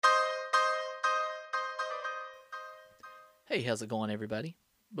Hey, how's it going, everybody?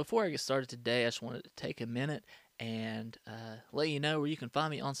 Before I get started today, I just wanted to take a minute and let you know where you can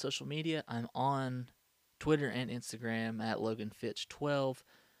find me on social media. I'm on Twitter and Instagram at LoganFitch12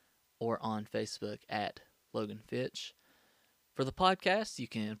 or on Facebook at LoganFitch. For the podcast, you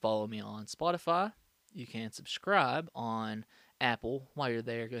can follow me on Spotify. You can subscribe on Apple. While you're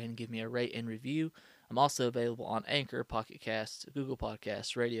there, go ahead and give me a rate and review. I'm also available on Anchor, Pocket Cast, Google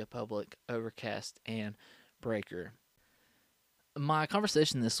Podcasts, Radio Public, Overcast, and Breaker. My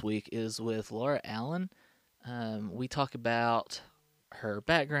conversation this week is with Laura Allen. We talk about her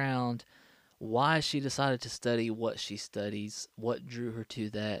background, why she decided to study what she studies, what drew her to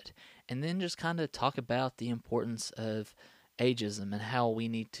that, and then just kind of talk about the importance of ageism and how we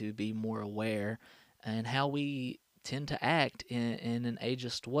need to be more aware and how we tend to act in an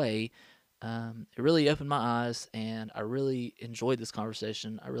ageist way. It really opened my eyes, and I really enjoyed this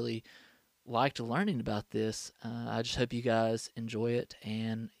conversation. I really liked learning about this. I just hope you guys enjoy it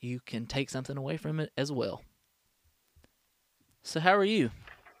and you can take something away from it as well. So, how are you?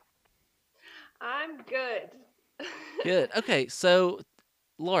 I'm good. Good. Okay, so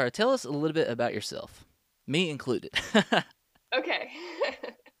Laura, tell us a little bit about yourself, me included. Okay.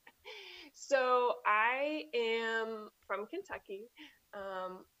 So I am from Kentucky.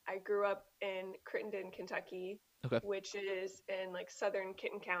 I grew up in Crittenden, Kentucky, Okay. which is in like southern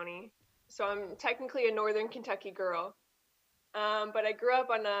Kenton County. So I'm technically a northern Kentucky girl. But I grew up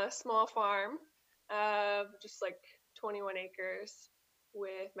on a small farm, just like 21 acres,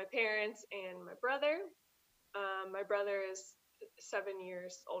 with my parents and my brother. My brother is 7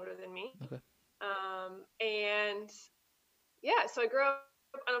 years older than me. Okay. And yeah, so I grew up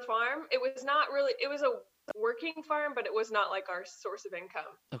on a farm. It was not really, it was a working farm, but it was not like our source of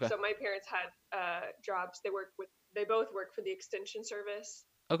income. Okay. So my parents had jobs. They both worked for the Extension Service,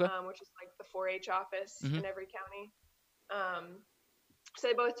 Okay. which is like the 4-H office Mm-hmm. in every county. Um, so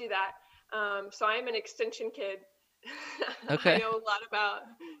they both do that. So I'm an extension kid. I Okay. know a lot about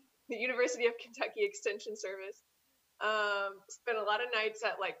the University of Kentucky Extension Service. Spent a lot of nights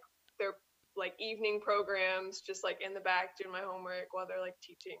at like their like evening programs, just like in the back doing my homework while they're like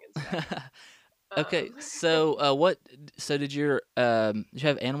teaching and stuff. Okay. Um, So, what? So, did you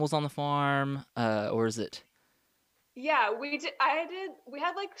have animals on the farm, or is it? yeah, we did. I did. We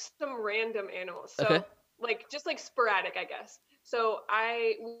had like some random animals, Okay. so like just like sporadic, I guess. So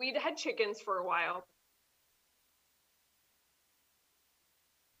I we had chickens for a while.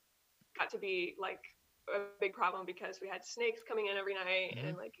 Got to be like a big problem because we had snakes coming in every night Mm-hmm.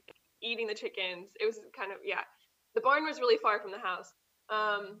 and like eating the chickens. It was kind of yeah. The barn was really far from the house.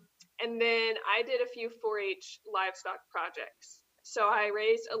 Um, and then I did a few 4-H livestock projects. So I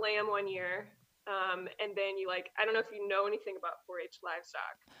raised a lamb one year, and then you like I don't know if you know anything about 4-H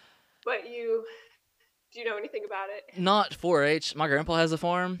livestock, but you do you know anything about it? Not 4-H. My grandpa has a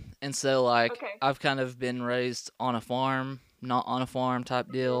farm, and so like Okay. I've kind of been raised on a farm, not on a farm type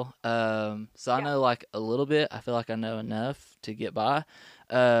Hmm. deal. So I Yeah. know like a little bit. I feel like I know enough to get by,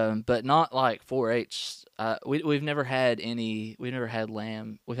 but not like 4-H. We've never had any. We've never had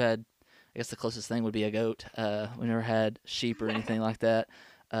lamb. We've had, I guess the closest thing would be a goat. We never had sheep or anything like that.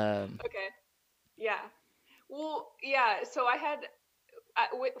 Okay. Yeah. Well, yeah. So I had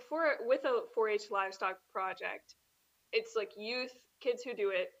with a 4-H livestock project, it's like youth kids who do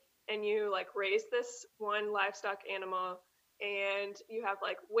it, and you like raise this one livestock animal, and you have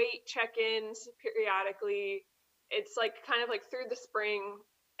like weight check-ins periodically. It's like kind of like through the spring,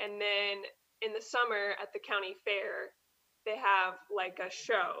 and then in the summer at the county fair, they have like a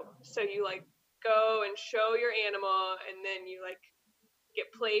show. So you like go and show your animal, and then you like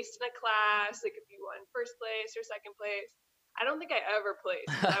get placed in a class, like if you won first place or second place. I don't think I ever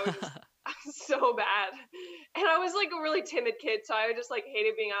placed because I was just I was so bad. And I was like a really timid kid, so I just like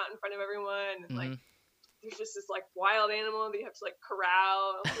hated being out in front of everyone, and like hmm there's just this like wild animal that you have to like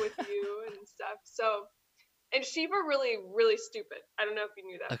corral with you and stuff. So and sheep are really, really stupid. I don't know if you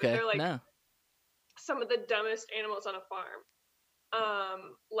knew that, but Okay. they're like No. some of the dumbest animals on a farm.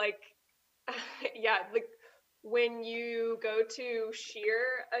 Like yeah, like when you go to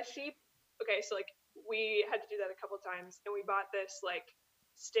shear a sheep, okay, so like we had to do that a couple times, and we bought this like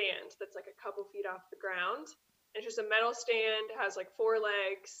stand that's like a couple feet off the ground. It's just a metal stand, has like four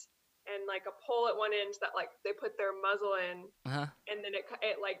legs and like a pole at one end that like they put their muzzle in, Uh huh. and then it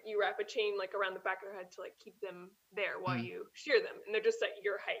like you wrap a chain like around the back of their head to like keep them there while Mm. you shear them, and they're just at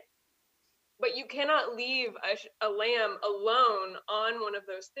your height. But you cannot leave a lamb alone on one of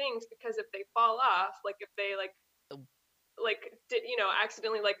those things, because if they fall off, like if they like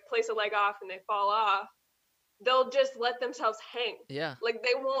accidentally like place a leg off and they fall off, they'll just let themselves hang. Yeah. Like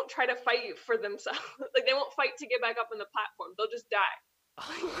they won't try to fight for themselves. Like they won't fight to get back up on the platform. They'll just die.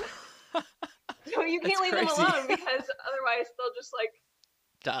 So you That's can't leave them crazy. alone because otherwise they'll just like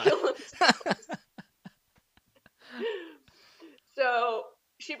Die. kill themselves. So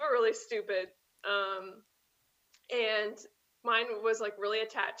sheep are really stupid. And mine was like really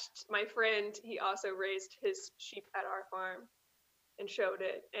attached. My friend, he also raised his sheep at our farm and showed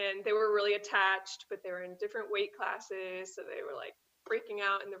it. And they were really attached, but they were in different weight classes. So they were like freaking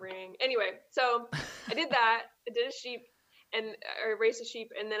out in the ring. Anyway, so I did that. I did a sheep or raised a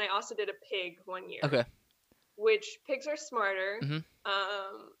sheep. And then I also did a pig one year. Okay. Which pigs are smarter. Mhm.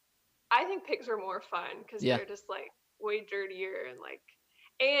 I think pigs are more fun because Yeah. they're just like way dirtier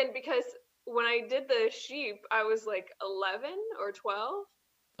and because when I did the sheep, I was like 11 or 12.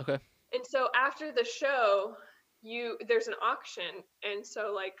 Okay. And so after the show, there's an auction, and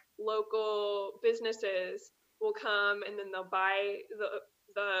so like local businesses will come and then they'll buy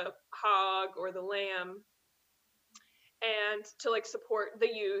the hog or the lamb and to like support the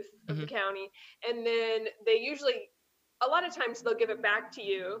youth of the county. And then they usually, a lot of times they'll give it back to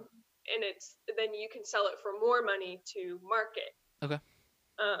you, and then you can sell it for more money to market. Okay.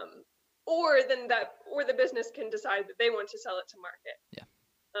 Or the business can decide that they want to sell it to market. Yeah.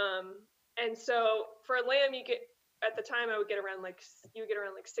 And so for a lamb, at the time I would get around like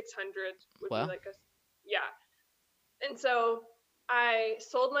 600 would Wow. be like and so I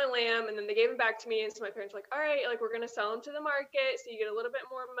sold my lamb, and then they gave it back to me. And so my parents were like, all right, like we're going to sell them to the market. So you get a little bit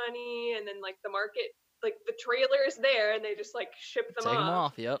more money. And then like the market, like the trailer is there, and they just like ship them Take them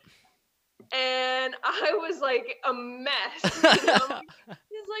off. off. Yep. And I was like a mess.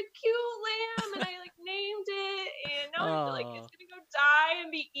 It's like cute lamb, and I like named it, and now like it's gonna go die and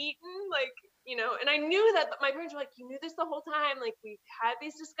be eaten, like And I knew that my parents were like, "You knew this the whole time. Like we've had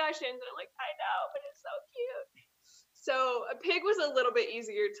these discussions." And I'm like, "I know, but it's so cute." So a pig was a little bit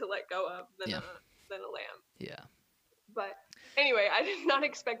easier to let go of than a lamb. Yeah. But anyway, I did not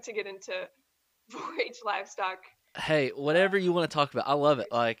expect to get into 4-H livestock. Hey, whatever you want to talk about, I love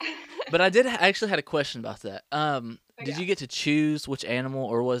it. Like, but I actually had a question about that. Did you get to choose which animal,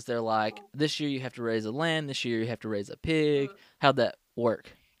 or was there like this year you have to raise a lamb, this year you have to raise a pig? How'd that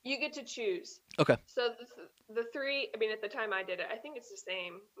work? You get to choose. Okay. So the three, I mean, at the time I did it, I think it's the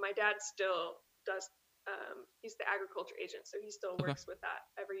same. My dad still does. He's the agriculture agent, so he still works with that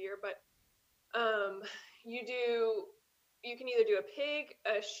every year. But you can either do a pig,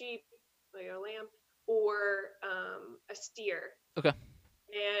 a sheep, like a lamb, or a steer. Okay.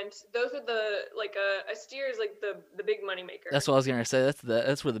 And those are a steer is like the big money maker. That's what I was gonna say.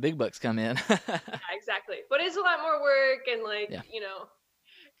 That's where the big bucks come in. Yeah, exactly. But it's a lot more work, and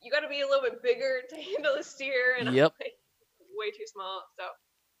you got to be a little bit bigger to handle a steer, and I'm like way too small. So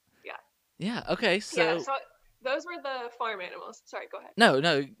yeah. Yeah. Okay. So those were the farm animals. Sorry, go ahead.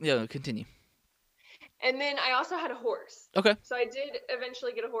 No, continue. And then I also had a horse. Okay. So I did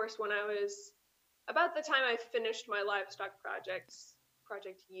eventually get a horse when I was about the time I finished my livestock project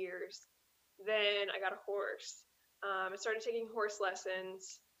years. Then I got a horse. I started taking horse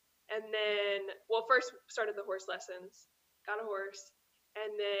lessons, and then first started the horse lessons, got a horse,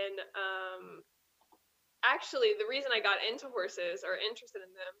 and then actually the reason I got into horses or interested in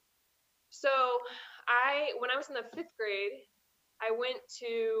them. So when I was in the 5th grade, I went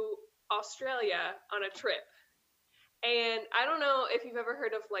to Australia on a trip. And I don't know if you've ever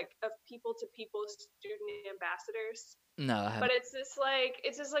heard of people-to-people student ambassadors. No, I haven't. But it's this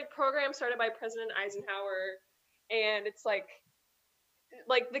program started by President Eisenhower, and it's like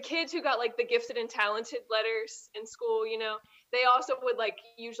the kids who got like the gifted and talented letters in school, they also would like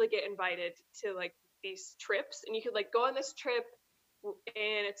usually get invited to like these trips, and you could like go on this trip,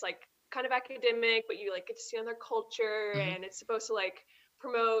 and it's like kind of academic, but you like get to see other culture, and it's supposed to like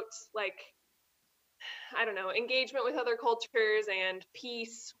promote like, I don't know, engagement with other cultures and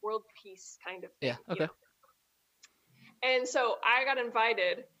peace, world peace kind of thing. Yeah, okay. And so I got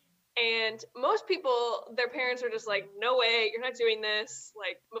invited, and most people, their parents are just like, no way, you're not doing this.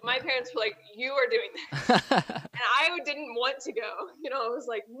 Like, but my parents were like, you are doing this. And I didn't want to go. I was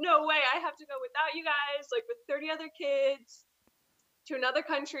like, no way, I have to go without you guys, like with 30 other kids to another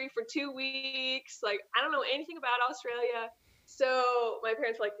country for 2 weeks. Like, I don't know anything about Australia. So my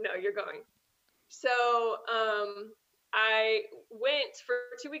parents were like, no, you're going. So I went for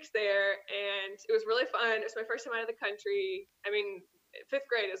 2 weeks there, and it was really fun. It was my first time out of the country. I mean, 5th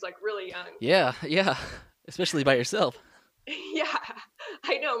grade is like really young. Yeah, especially by yourself. Yeah,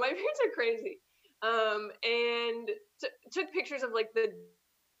 I know. My parents are crazy. And took pictures of like the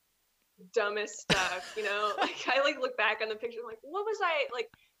dumbest stuff, Like I like look back on the picture, I'm like, what was I like?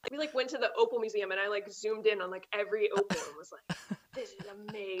 we like went to the opal museum, and I like zoomed in on like every opal and was like, this is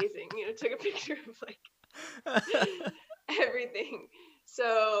amazing, you know, took a picture of like everything.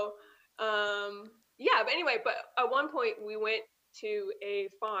 So yeah, but anyway, but at one point we went to a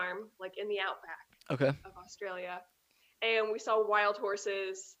farm like in the outback Okay. of Australia, and we saw wild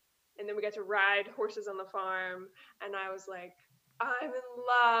horses, and then we got to ride horses on the farm, and I was like, I'm in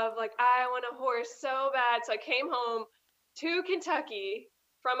love, like I want a horse so bad. So I came home to Kentucky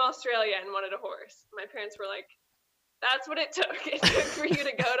from Australia and wanted a horse. My parents were like, that's what it took. It took for you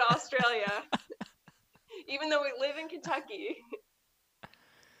to go to Australia, even though we live in Kentucky,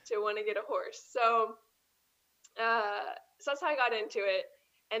 to want to get a horse. So so that's how I got into it.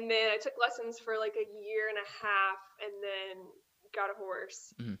 And then I took lessons for like a year and a half, and then got a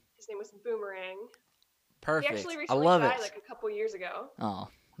horse. Mhm. His name was Boomerang. He Perfect. actually I recently love died it. like a couple years ago. Oh,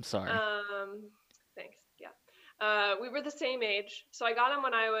 I'm sorry. Thanks. Yeah. We were the same age, so I got him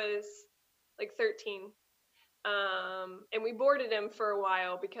when I was like 13. And we boarded him for a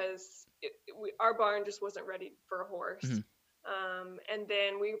while because our barn just wasn't ready for a horse. Mhm. And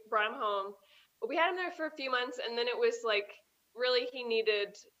then we brought him home. But we had him there for a few months, and then it was like really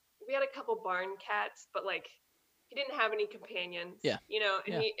we had a couple barn cats, but like he didn't have any companions. Yeah. You know,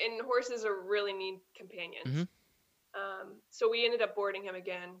 and Yeah. and horses are really need companions. Mhm. So we ended up boarding him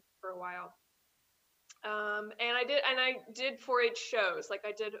again for a while. And I did 4-H shows. Like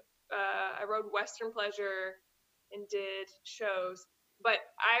I rode Western Pleasure and did shows, but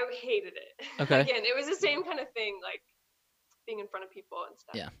I hated it. Okay. Again, it was the same kind of thing, like being in front of people and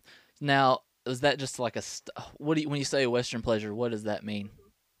stuff. Yeah. Now, is that just like when you say Western pleasure, what does that mean?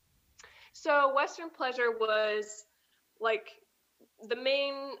 So Western Pleasure was like the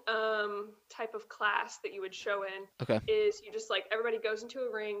main type of class that you would show in. Okay. Is you just like everybody goes into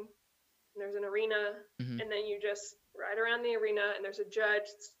a ring, and there's an arena, Mhm. and then you just ride around the arena, and there's a judge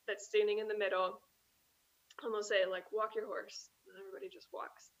that's standing in the middle, and they'll say like, walk your horse, and everybody just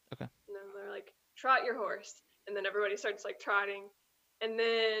walks. Okay. And then they're like, trot your horse, and then everybody starts like trotting, and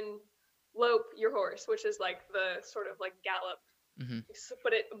then lope your horse, which is like the sort of like gallop. Mhm.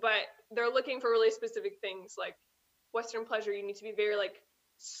 But they're looking for really specific things. Like Western Pleasure, you need to be very like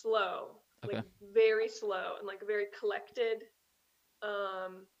slow, Okay. like very slow and like very collected.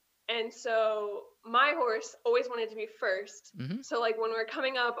 And so my horse always wanted to be first. Mhm. So like when we're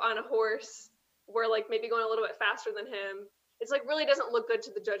coming up on a horse, we're like maybe going a little bit faster than him. It's like really doesn't look good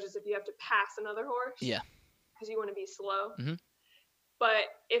to the judges if you have to pass another horse. Yeah. Because you want to be slow. Mhm. But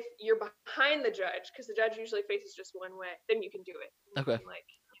if you're behind the judge, because the judge usually faces just one way, then you can do it. Okay. Like,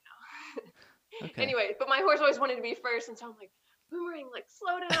 you know. Okay. Anyway, but my horse always wanted to be first, and so I'm like, Boomerang, like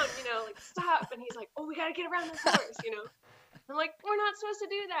slow down, you know, like stop. And he's like, oh, we gotta get around this horse, you know. I'm like, we're not supposed to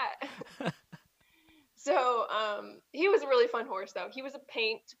do that. So he was a really fun horse, though. He was a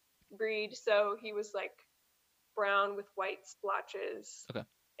paint breed, so he was like brown with white splotches. Okay.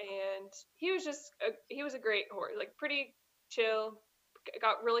 And he was he was a great horse, like pretty chill.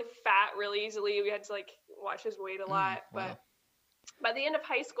 Got really fat really easily. We had to like watch his weight a lot. Wow. But by the end of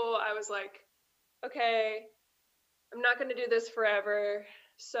high school, I was like, okay, I'm not going to do this forever.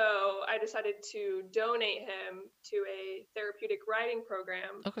 So I decided to donate him to a therapeutic riding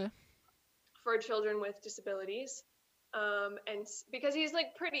program. Okay. For children with disabilities. And because he's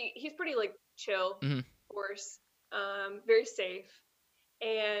pretty like chill Mhm. horse, very safe.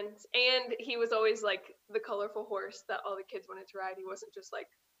 And he was always like the colorful horse that all the kids wanted to ride. He wasn't just like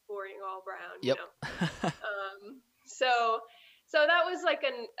boring all brown, Yep. you know. So that was like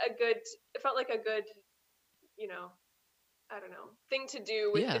it felt like a good, you know, I don't know, thing to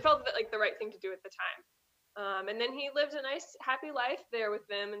do with. Yeah. It felt like the right thing to do at the time. And then he lived a nice, happy life there with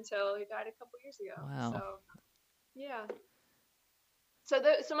them until he died a couple years ago. Wow. So, yeah.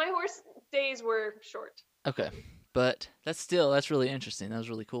 So my horse days were short. Okay. But that's really interesting. That was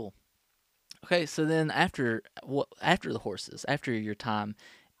really cool. Okay, so then after the horses, after your time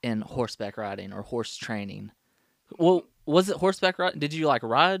in horseback riding or horse training, well, was it horseback riding? Did you like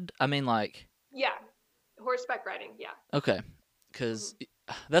ride? I mean, like. Yeah, horseback riding. Yeah. Okay, because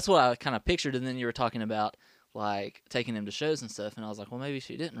that's what I kind of pictured, and then you were talking about like taking him to shows and stuff, and I was like, well, maybe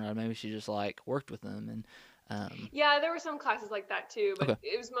she didn't ride. Maybe she just like worked with them and. Yeah, there were some classes like that too, but Okay.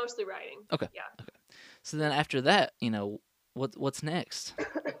 it was mostly riding. Okay. Yeah. Okay. So then after that, you know, what's next?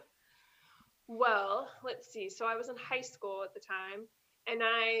 Well, let's see. So I was in high school at the time, and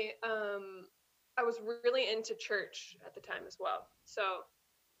I was really into church at the time as well. So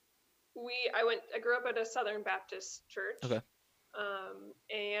I grew up at a Southern Baptist church. Okay.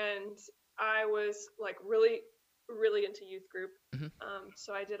 And I was like really, really into youth group. Mhm.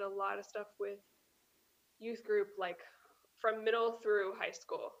 So I did a lot of stuff with youth group, like from middle through high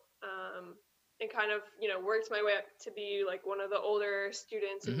school. And kind of, worked my way up to be like one of the older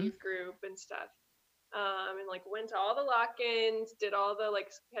students in Mm-hmm. youth group and stuff. And like went to all the lock-ins, did all the like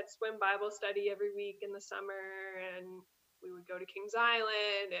had swim Bible study every week in the summer, and we would go to Kings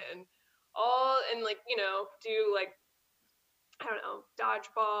Island and like do like I don't know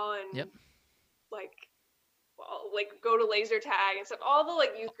dodgeball and Yep. like go to laser tag and stuff. All the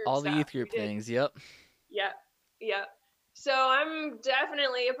like youth group All the stuff youth we group did. things. Yep. Yep, yep. So I'm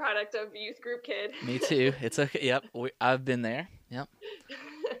definitely a product of youth group kid. Me too. It's okay. Yep. I've been there. Yep.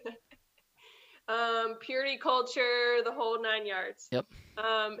 Purity culture, the whole 9 yards. Yep.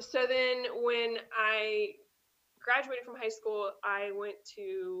 So then when I graduated from high school, I went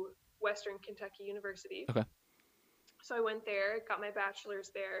to Western Kentucky University. Okay. So I went there, got my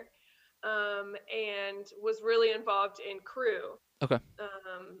bachelor's there, and was really involved in Crew. Okay.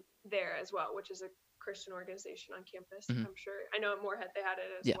 There as well, which is a Christian organization on campus. Mm-hmm. I'm sure. I know at Morehead they had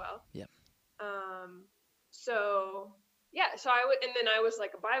it as Yeah. well. Yeah. So yeah, so and then I was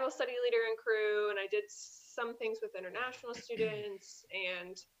like a Bible study leader in Crew, and I did some things with international students,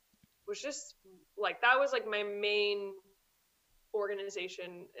 and was just like that was like my main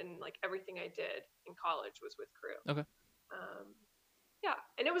organization, and like everything I did in college was with Crew. Okay. Yeah,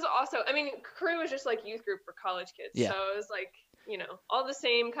 and it was also, I mean, Crew was just like youth group for college kids. Yeah. So it was like, all the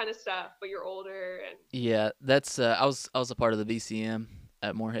same kind of stuff, but you're older and. Yeah, that's I was a part of the BCM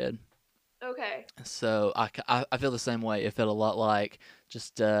at Morehead. Okay. So I feel the same way. It felt a lot like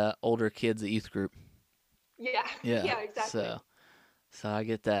just older kids at youth group. Yeah. Yeah. Yeah, exactly. So I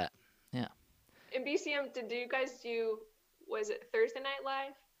get that. Yeah. In BCM, did you guys do, was it Thursday Night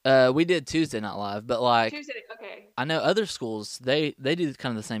Live? We did Tuesday Night Live, but like Tuesday, okay. I know other schools they do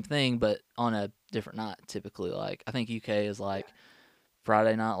kind of the same thing, but on a different night typically. Like I think UK is like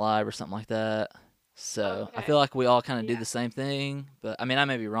Friday Night Live or something like that. So I feel like we all kind of do the same thing, but I mean I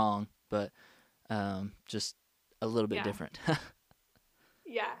may be wrong, but just a little bit different.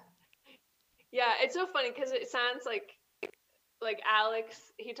 Yeah. Yeah, it's so funny because it sounds like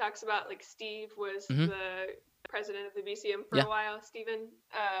Alex, he talks about like Steve was the president of the BCM for a while, Steven.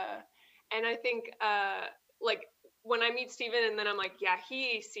 And I think like when I meet Steven and then I'm like, yeah,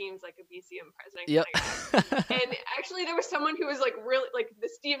 he seems like a BCM president. Yep. And actually there was someone who was like really like the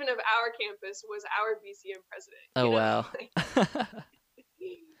Steven of our campus was our BCM president. Oh wow.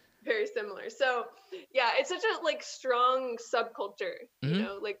 Very similar. So yeah, it's such a like strong subculture,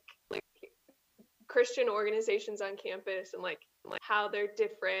 like Christian organizations on campus and like how they're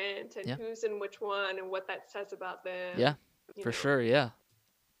different and who's in which one and what that says about them. Yeah, for sure. Yeah.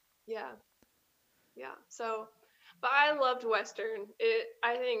 Yeah. Yeah. So, but I loved Western.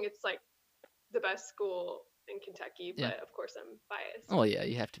 I think it's like the best school in Kentucky, but of course I'm biased. Oh yeah,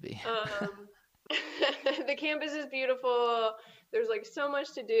 you have to be. The campus is beautiful. There's like so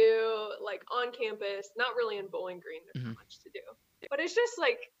much to do, like on campus. Not really in Bowling Green. There's not much to do, but it's just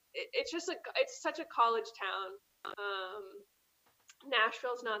like it's such a college town.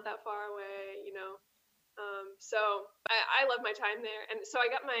 Nashville's not that far away, so I love my time there. And so I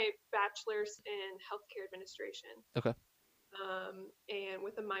got my bachelor's in healthcare administration. Okay. And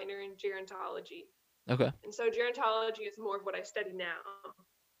with a minor in gerontology. Okay. And so gerontology is more of what I study now,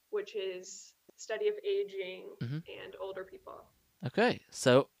 which is study of aging and older people. Okay.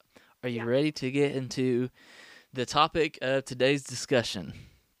 So are you ready to get into the topic of today's discussion,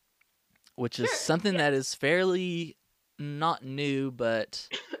 which is something that is fairly not new, but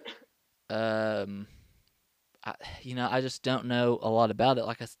I just don't know a lot about it.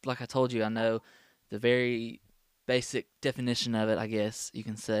 Like I told you, I know the very basic definition of it, I guess you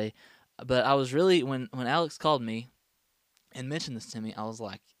can say. But I was really when Alex called me and mentioned this to me, I was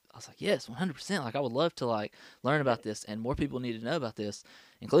like, yes, 100%. Like I would love to like learn about this, and more people need to know about this,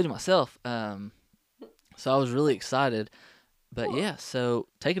 including myself. So I was really excited. But cool. Yeah, so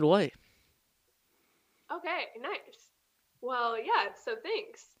take it away. Okay, nice. Well, yeah. So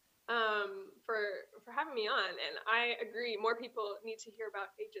thanks for having me on, and I agree. More people need to hear about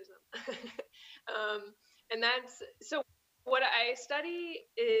ageism. And that's so. What I study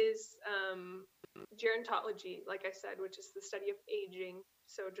is gerontology, like I said, which is the study of aging.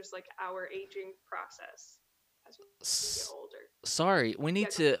 So just like our aging process as we get older. Sorry, we need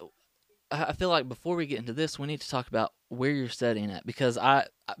to. I feel like before we get into this, we need to talk about where you're studying at because I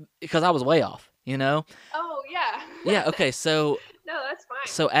was way off. Oh yeah. Yeah. Okay. So. No, that's fine.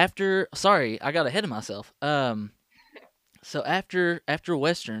 So sorry, I got ahead of myself. So after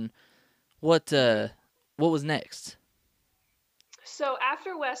Western, what was next? So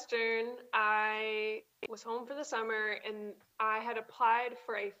after Western, I was home for the summer, and I had applied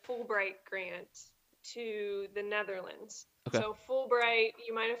for a Fulbright grant to the Netherlands. Okay. So Fulbright,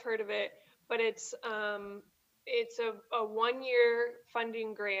 you might have heard of it, but it's a 1-year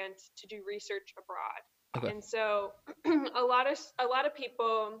funding grant to do research abroad. Okay. And so a lot of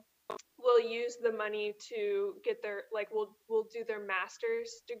people will use the money to get their will do their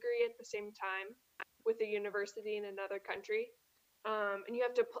master's degree at the same time with a university in another country. And you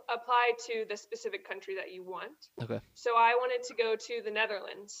have to apply to the specific country that you want. Okay. So I wanted to go to the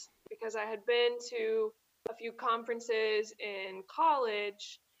Netherlands because I had been to a few conferences in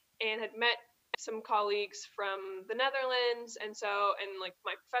college and had met some colleagues from the Netherlands, and like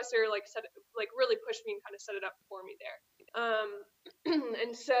my professor really pushed me and kind of set it up for me there.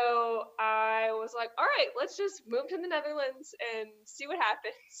 And so I was like, all right, let's just move to the Netherlands and see what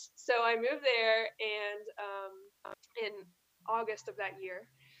happens. So I moved there, and in August of that year.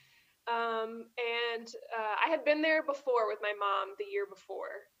 And I had been there before with my mom the year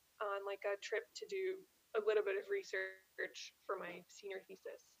before on like a trip to do a little bit of research for my senior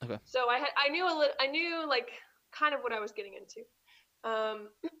thesis. Okay. So I knew like kind of what I was getting into.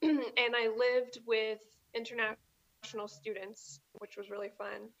 And I lived with international students, which was really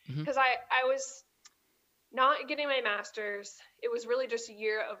fun because I was not getting my master's. It was really just a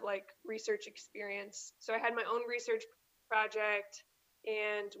year of like research experience. So I had my own research project,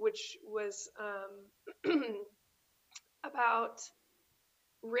 and which was about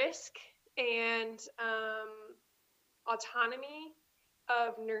risk and autonomy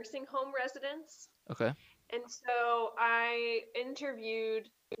of nursing home residents. Okay. And so I interviewed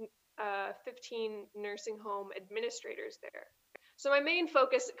 15 nursing home administrators there. So my main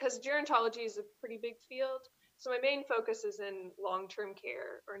focus, because gerontology is a pretty big field, so my main focus is in long-term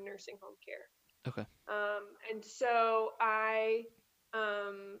care or nursing home care. Okay. And so I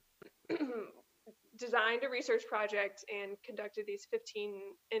designed a research project and conducted these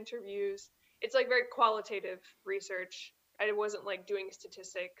 15 interviews. It's like very qualitative research. I wasn't like doing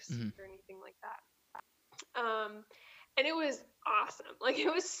statistics or anything like that. And it was awesome. Like,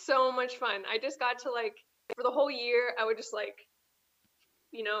 it was so much fun. I just got to like, for the whole year, I would just like,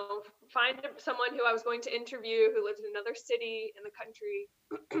 you know, find someone who I was going to interview who lived in another city in the country.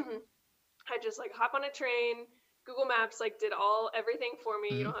 I just like hop on a train. Google Maps like did everything for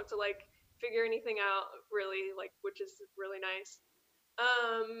me. You don't have to like figure anything out really, like, which is really nice.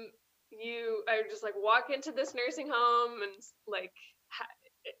 I just like walk into this nursing home and like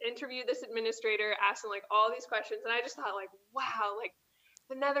interview this administrator, ask them like all these questions, and I just thought like, wow, like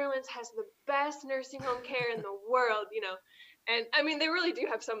the Netherlands has the best nursing home care in the world, you know. And I mean, they really do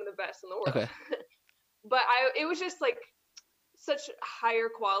have some of the best in the world. Okay. But it was just like such higher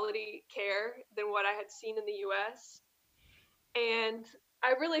quality care than what I had seen in the US. And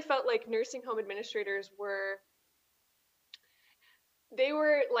I really felt like nursing home administrators were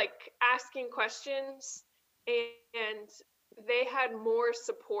like asking questions, and they had more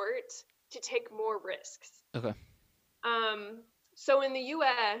support to take more risks. Okay. So in the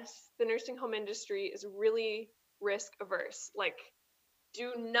US, the nursing home industry is really risk averse. Like,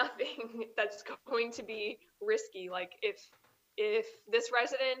 do nothing that's going to be risky. Like, if this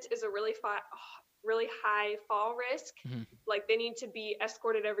resident is a really high fall risk, like they need to be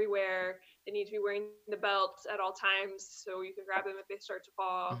escorted everywhere. They need to be wearing the belts at all times so you can grab them if they start to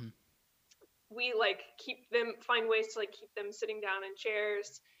fall. We like find ways to like keep them sitting down in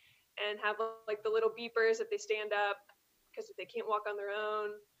chairs and have like the little beepers if they stand up, because if they can't walk on their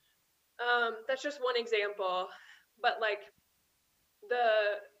own. That's just one example. But like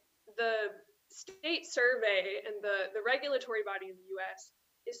the state survey and the regulatory body in the US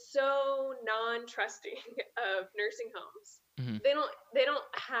is so non-trusting of nursing homes. They don't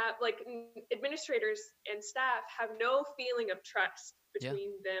have, like, administrators and staff have no feeling of trust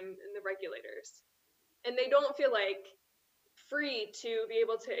between them and the regulators. And they don't feel like free to be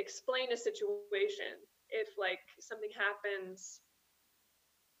able to explain a situation if like something happens,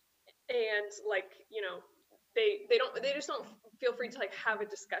 and like, you know, they just don't feel free to like have a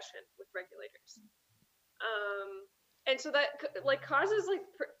discussion with regulators. And so that like causes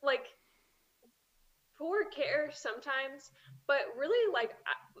like poor care sometimes, but really like,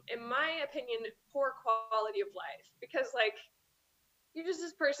 in my opinion, poor quality of life, because like you're just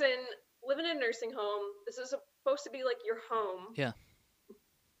this person living in a nursing home. This is supposed to be like your home. Yeah.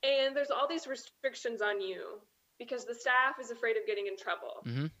 And there's all these restrictions on you because the staff is afraid of getting in trouble.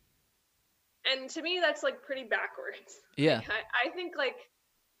 And to me, that's like pretty backwards. Yeah. Like, I think like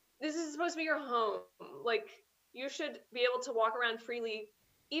this is supposed to be your home. Like, you should be able to walk around freely,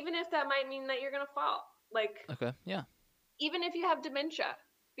 even if that might mean that you're gonna fall. Like, Okay. Yeah. even if you have dementia,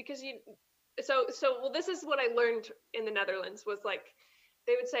 because well, this is what I learned in the Netherlands was like,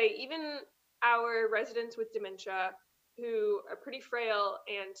 they would say, even our residents with dementia who are pretty frail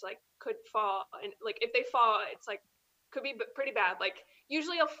and like could fall, and like if they fall, it's like could be pretty bad. Like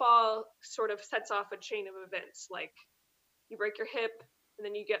usually a fall sort of sets off a chain of events. Like you break your hip and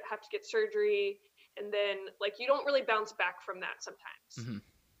then you have to get surgery, and then like you don't really bounce back from that sometimes Mm-hmm.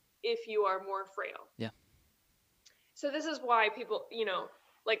 if you are more frail. Yeah. So this is why people,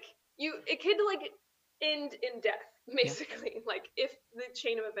 like it could like end in death basically, like if the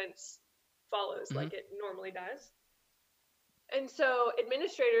chain of events follows Mm-hmm. like it normally does. And so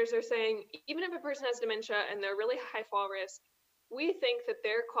administrators are saying, even if a person has dementia and they're really high fall risk, we think that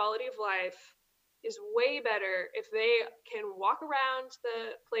their quality of life is way better if they can walk around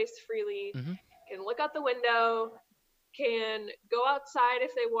the place freely, Mm-hmm. can look out the window, can go outside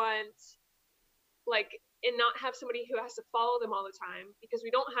if they want, like, and not have somebody who has to follow them all the time, because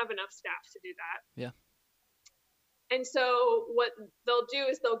we don't have enough staff to do that. Yeah. And so what they'll do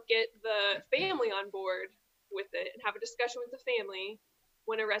is they'll get the family on board with it and have a discussion with the family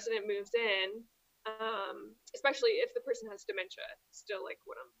when a resident moves in, especially if the person has dementia. Still, like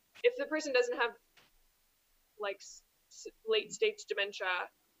if the person doesn't have like late stage dementia,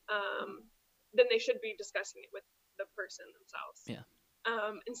 then they should be discussing it with the person themselves. Yeah.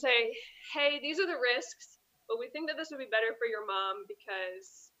 And say, hey, these are the risks, but we think that this would be better for your mom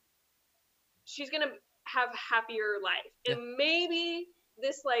because she's gonna have a happier life, and maybe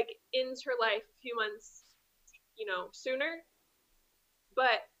this like ends her life a few months sooner,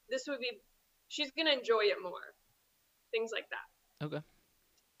 but this would be, she's gonna enjoy it more, things like that. Okay.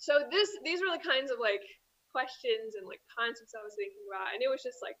 So these were the kinds of like questions and like concepts I was thinking about, and it was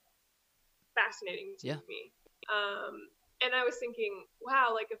just like fascinating to me. And I was thinking,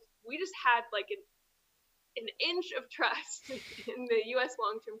 wow, like if we just had like an inch of trust in the U.S.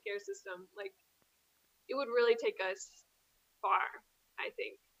 long-term care system, like it would really take us far, I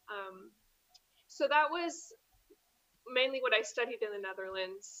think. So that was mainly what I studied in the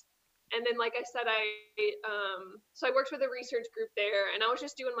Netherlands. And then, like I said, so I worked with a research group there, and I was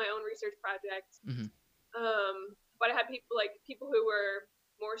just doing my own research project. Mm-hmm. But I had people who were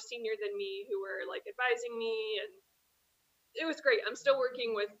more senior than me who were like advising me, and it was great. I'm still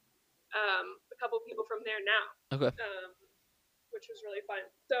working with a couple people from there now, which was really fun.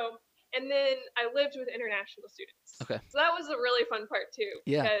 So, and then I lived with international students. Okay. So that was a really fun part too,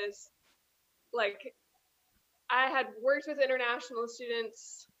 because like I had worked with international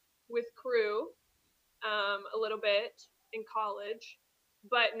students with crew a little bit in college,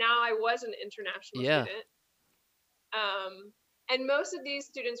 but now I was an international student. And most of these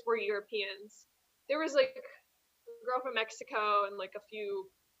students were Europeans. There was like a girl from Mexico and like a few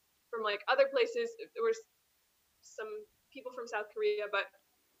from like other places. There was some people from South Korea, but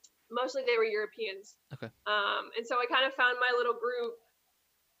mostly they were Europeans. Okay. And so I kind of found my little group,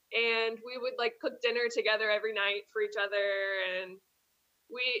 and we would like cook dinner together every night for each other. And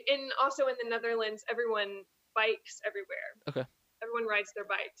also in the Netherlands, everyone bikes everywhere. Okay. Everyone rides their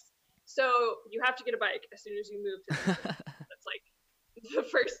bikes. So you have to get a bike as soon as you move to the Netherlands. That's like the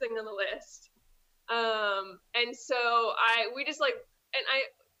first thing on the list. And so we just like, and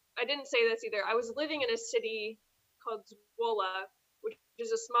I didn't say this either. I was living in a city called Zwolle, which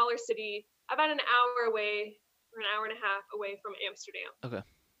is a smaller city, about an hour away or an hour and a half away from Amsterdam. Okay.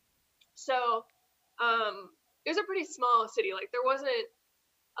 So it was a pretty small city. Like there wasn't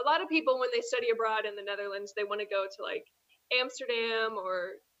a lot of people when they study abroad in the Netherlands, they want to go to like Amsterdam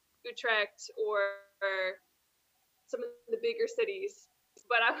or Utrecht or some of the bigger cities.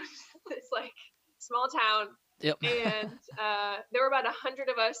 But I was this like small town. Yep. And there were about 100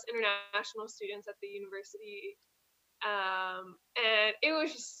 of us international students at the university. And it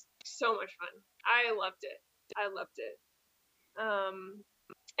was just so much fun. I loved it.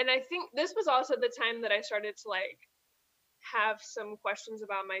 And I think this was also the time that I started to like have some questions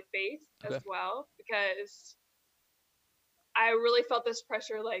about my faith as well, because I really felt this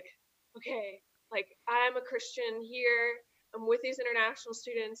pressure, like, okay, like I'm a Christian here, I'm with these international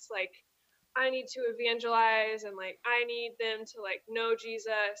students, like I need to evangelize, and like I need them to like know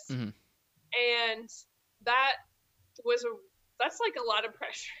Jesus. Mm-hmm. And that's like a lot of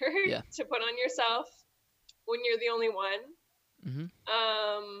pressure to put on yourself when you're the only one. Mm-hmm.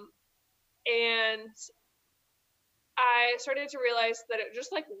 And I started to realize that it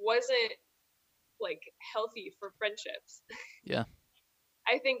just like wasn't like healthy for friendships. Yeah.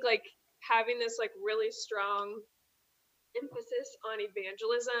 I think like having this like really strong emphasis on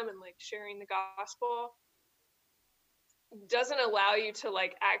evangelism and like sharing the gospel doesn't allow you to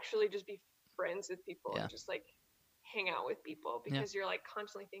like actually just be friends with people and just like hang out with people, because you're like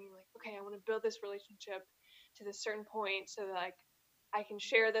constantly thinking like, okay, I want to build this relationship to this certain point so that like I can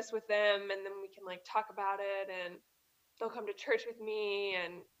share this with them, and then we can like talk about it, and they'll come to church with me,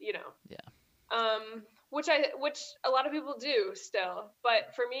 and which a lot of people do still.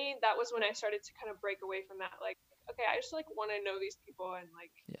 But for me, that was when I started to kind of break away from that. Like, okay, I just like want to know these people, and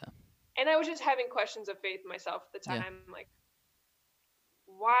like, and I was just having questions of faith myself at the time, like,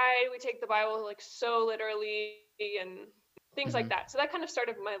 why do we take the Bible like so literally and things like that. So that kind of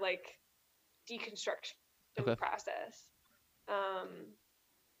started my like deconstruction process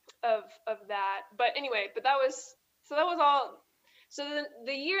of that. But anyway, that was all. So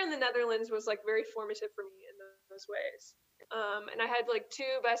the year in the Netherlands was like very formative for me in those ways. And I had like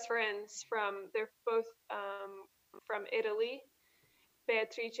two best friends they're both from Italy,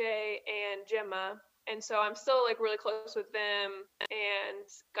 Beatrice and Gemma. And so I'm still like really close with them, and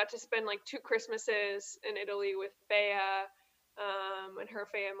got to spend like 2 Christmases in Italy with Bea and her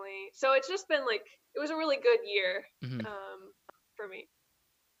family. So it's just been like, it was a really good year for me.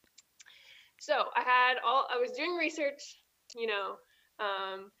 So I was doing research,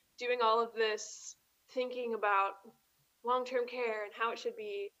 doing all of this, thinking about long-term care and how it should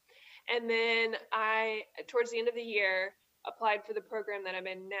be. And then towards the end of the year, applied for the program that I'm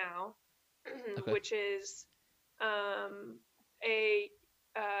in now, which is a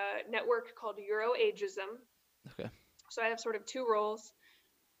network called EuroAgeism. Okay. So I have sort of 2 roles.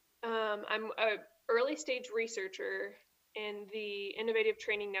 I'm an early stage researcher in the innovative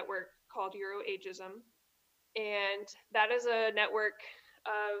training network called EuroAgeism. And that is a network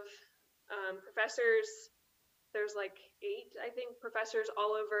of professors. There's like 8, I think, professors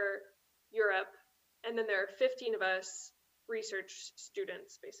all over Europe. And then there are 15 of us research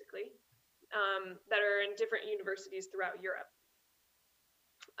students, basically, that are in different universities throughout Europe.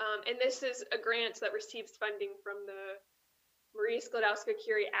 And this is a grant that receives funding from the Marie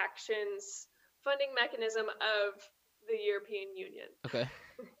Sklodowska-Curie Actions funding mechanism of the European Union. Okay.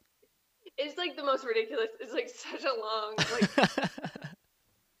 It's like the most ridiculous. It's like such a long like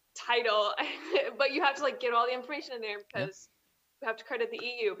title, but you have to like get all the information in there because you have to credit the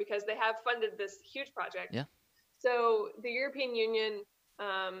EU because they have funded this huge project. Yeah. So the European Union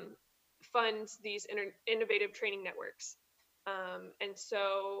funds these innovative training networks, and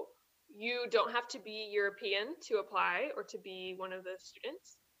so you don't have to be European to apply or to be one of the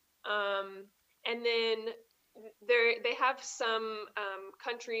students. And then they have some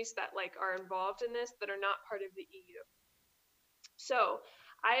countries that like are involved in this that are not part of the EU. So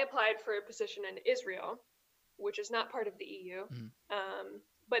I applied for a position in Israel, which is not part of the EU,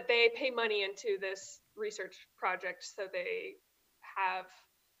 but they pay money into this research project, so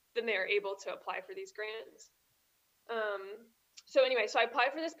then they're able to apply for these grants. So anyway, so I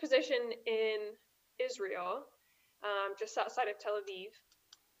applied for this position in Israel, just outside of Tel Aviv,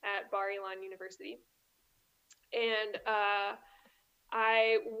 at Bar-Ilan University. And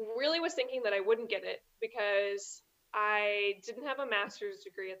I really was thinking that I wouldn't get it because I didn't have a master's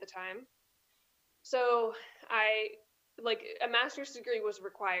degree at the time. So a master's degree was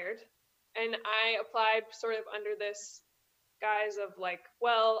required. And I applied sort of under this guise of like,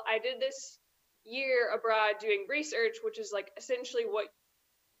 well, I did this year abroad doing research, which is like essentially what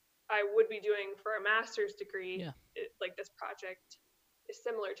I would be doing for a master's degree. Yeah. Like this project is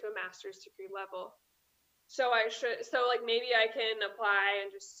similar to a master's degree level. So like maybe I can apply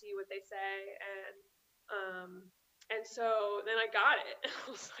and just see what they say. And so then I got it.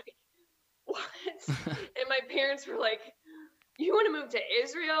 I was like, what? And my parents were like, you want to move to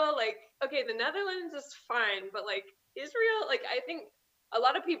Israel? Like, okay, the Netherlands is fine, but like Israel, like I think a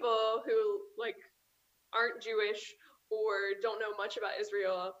lot of people who like aren't Jewish or don't know much about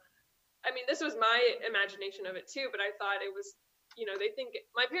Israel, I mean, this was my imagination of it too, but I thought it was,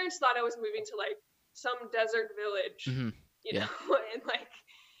 my parents thought I was moving to like some desert village, know, and like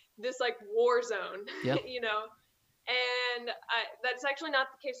this like war zone, and that's actually not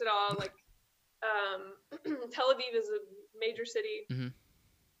the case at all. Like, Tel Aviv is a major city. It's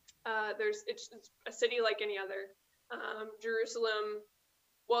a city like any other. Jerusalem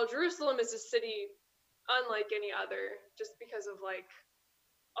is a city unlike any other, just because of like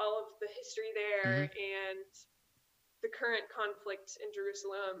all of the history there and the current conflict in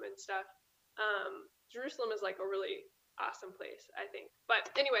Jerusalem and stuff. Jerusalem is like a really awesome place, I think. But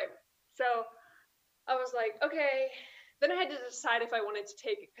anyway, so I was like, okay. Then I had to decide if I wanted to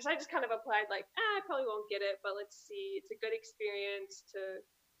take it, because I just kind of applied like, I probably won't get it, but let's see. It's a good experience to,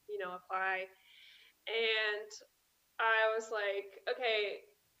 apply. And I was like, okay,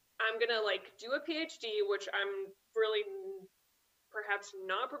 I'm going to like do a PhD, which I'm really perhaps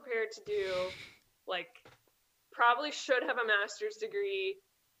not prepared to do. Like, probably should have a master's degree.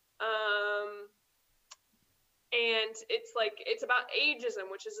 and it's about ageism,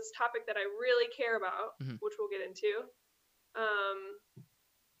 which is this topic that I really care about, Mhm. which we'll get into.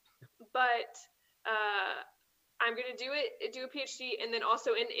 But I'm gonna do a PhD, and then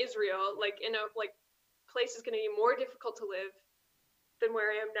also in Israel, like in a place is gonna be more difficult to live than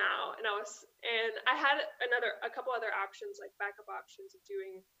where I am now. And I had a couple other options, like backup options of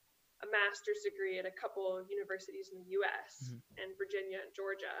doing a master's degree at a couple of universities in the U.S. and Virginia and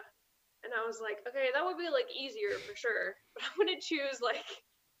Georgia. And I was like, okay, that would be like easier for sure, but I'm gonna choose like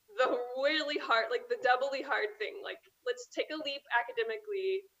the really hard, like the doubly hard thing. Like, let's take a leap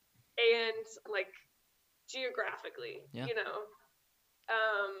academically and like geographically, Yeah. you know.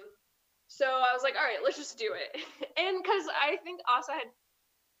 So I was like, all right, let's just do it. And because I think also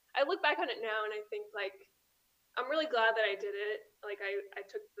I look back on it now and I think like I'm really glad that I did it. Like I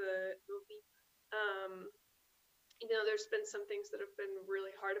took the leap. You know, there's been some things that have been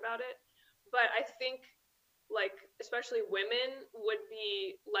really hard about it, but I think like especially women would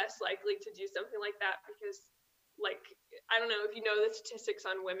be less likely to do something like that because like I don't know if you know the statistics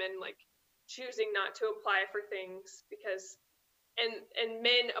on women like choosing not to apply for things because and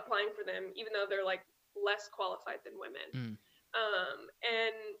men applying for them even though they're like less qualified than women.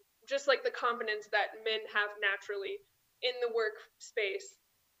 And just like the confidence that men have naturally in the workspace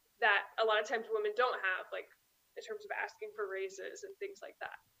that a lot of times women don't have, like in terms of asking for raises and things like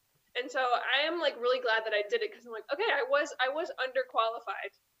that. And so I am like really glad that I did it because I'm like, okay, I was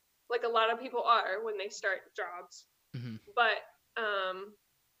underqualified, like a lot of people are when they start jobs, but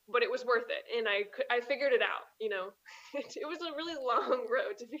it was worth it, and I figured it out. You know, it was a really long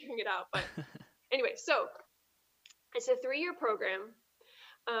road to figuring it out, but anyway, so it's a 3-year program,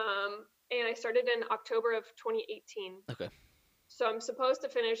 and I started in October of 2018. Okay. So I'm supposed to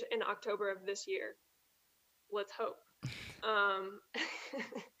finish in October of this year. Let's hope.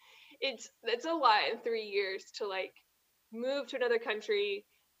 It's a lot in 3 years to like move to another country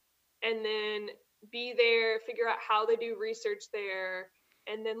and then be there, figure out how they do research there,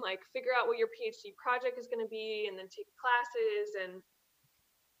 and then like figure out what your PhD project is going to be, and then take classes, and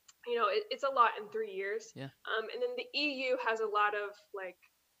you know it's a lot in 3 years. Yeah. And then the EU has a lot of like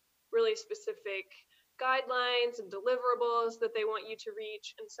really specific guidelines and deliverables that they want you to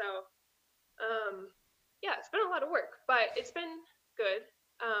reach, and so yeah, it's been a lot of work, but it's been good.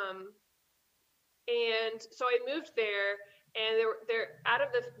 And so I moved there, and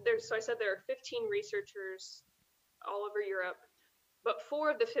so I said there are 15 researchers all over Europe, but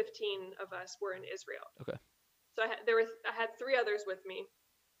 4 of the 15 of us were in Israel. Okay. So I had 3 others with me.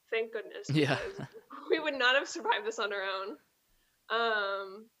 Thank goodness, Yeah. because we would not have survived this on our own.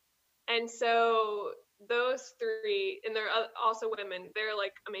 And so those 3, and they're also women, they're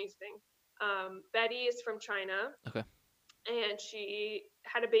like amazing. Betty is from China. Okay. And she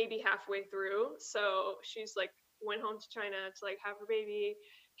had a baby halfway through, so she's like went home to China to like have her baby,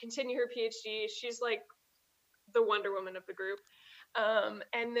 continue her PhD. She's like the Wonder Woman of the group.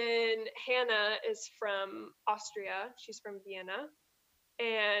 And then Hannah is from Austria. She's from Vienna,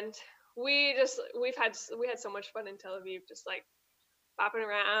 and we had so much fun in Tel Aviv, just like bopping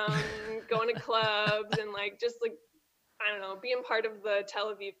around, going to clubs, and like just like I don't know, being part of the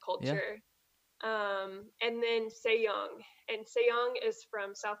Tel Aviv culture. Yeah. And then Sejong, and Sejong is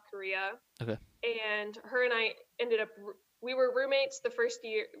from South Korea. Okay. And her and I we were roommates the first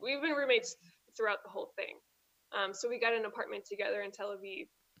year. We've been roommates throughout the whole thing. So we got an apartment together in Tel Aviv,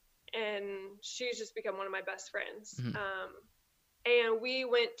 and she's just become one of my best friends. And we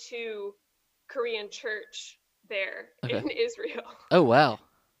went to Korean church there in Israel. Oh, wow.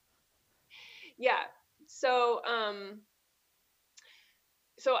 Yeah. So,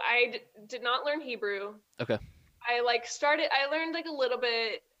 so I did not learn Hebrew. Okay. I learned like a little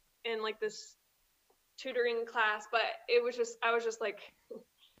bit in like this tutoring class, but I was just like,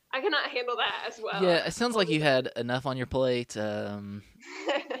 I cannot handle that as well. Yeah, it sounds like you had enough on your plate than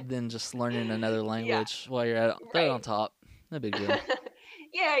just learning another language while you're at it. Throw it on top. No big deal.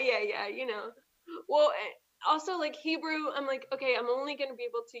 Yeah, you know. Well, also like Hebrew, I'm like, okay, I'm only going to be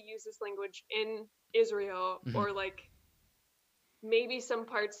able to use this language in Israel or like maybe some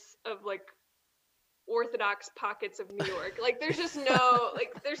parts of like Orthodox pockets of New York. Like there's just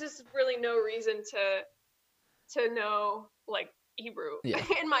really no reason to know like Hebrew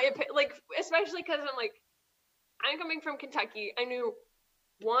in my opinion, like especially because I'm coming from Kentucky. I knew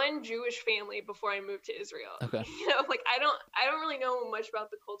one Jewish family before I moved to Israel. Okay. You know, like I don't really know much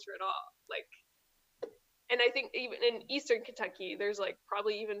about the culture at all. Like, and I think even in Eastern Kentucky, there's like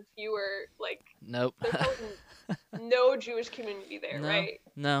probably even fewer like. Nope. There's probably no Jewish community there, right?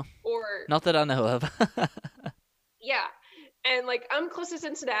 No. Or not that I know of. Yeah, and like I'm close to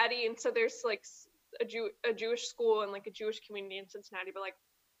Cincinnati, and so there's like a Jewish school and like a Jewish community in Cincinnati, but like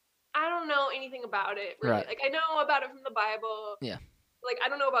I don't know anything about it really. Right. Like I know about it from the Bible. Yeah. Like I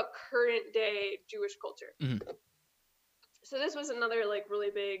don't know about current day Jewish culture. Mm-hmm. So this was another like really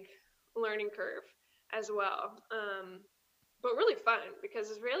big learning curve as well. But really fun because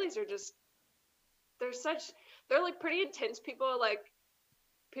Israelis are just they're like pretty intense people. Like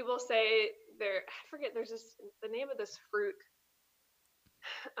people say I forget, there's the name of this fruit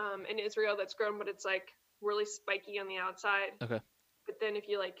in Israel that's grown, but it's like really spiky on the outside. Okay. But then if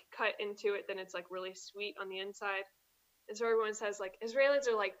you like cut into it, then it's like really sweet on the inside. And so everyone says like Israelis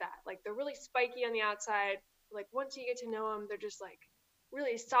are like that. Like they're really spiky on the outside. Like once you get to know them, they're just like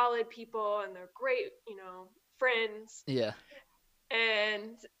really solid people and they're great, friends. Yeah.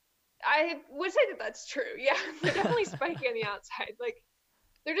 And I would say that that's true. Yeah, they're definitely spiky on the outside. Like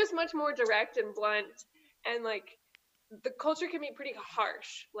they're just much more direct and blunt, and like the culture can be pretty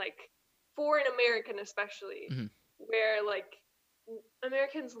harsh, like for an American especially, mm-hmm. where like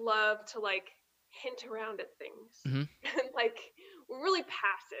Americans love to like hint around at things, mm-hmm. and like we're really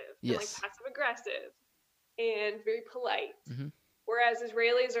passive, yes. and like passive aggressive, and very polite. Mm-hmm. Whereas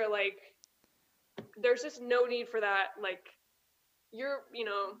Israelis are like, there's just no need for that. Like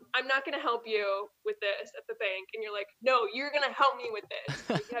I'm not going to help you with this at the bank. And you're like, no, you're going to help me with this.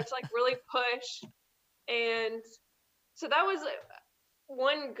 Like, you have to like really push. And so that was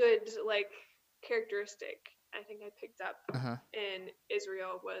one good like characteristic I think I picked up in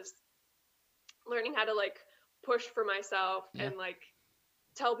Israel was learning how to like push for myself and like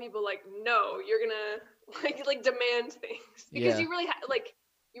tell people like, no, you're going to like demand things because you really have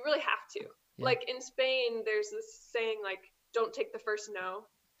to. Yeah. Like in Spain, there's this saying like, don't take the first no.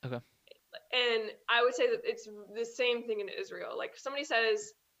 Okay. And I would say that it's the same thing in Israel. Like if somebody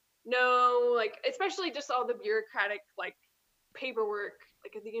says no, like especially just all the bureaucratic like paperwork,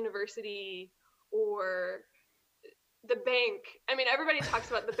 like at the university or the bank. I mean, everybody talks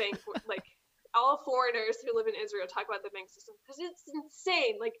about the bank. Like all foreigners who live in Israel talk about the bank system because it's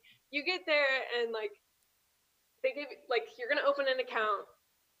insane. Like you get there and like they give like you're gonna open an account.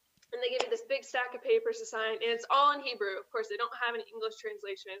 And they give you this big stack of papers to sign, and it's all in Hebrew. Of course, they don't have an English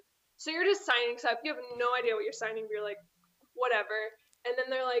translation. So you're just signing stuff. You have no idea what you're signing, but you're like, whatever. And then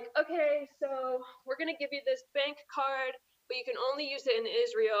they're like, okay, so we're going to give you this bank card, but you can only use it in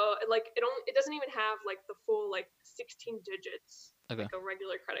Israel. Like, it doesn't even have, like, the full, like, 16 digits, like a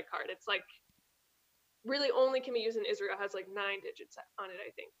regular credit card. It's, like, really only can be used in Israel. It has, like, 9 digits on it,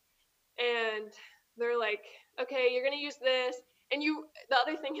 I think. And they're like, okay, you're going to use this. And the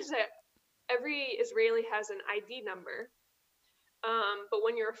other thing is that every Israeli has an ID number, but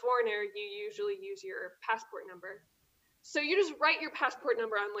when you're a foreigner, you usually use your passport number. So you just write your passport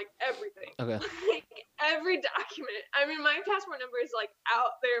number on like everything, okay, like every document. I mean, my passport number is like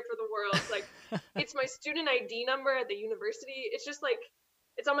out there for the world. Like it's my student ID number at the university. It's just like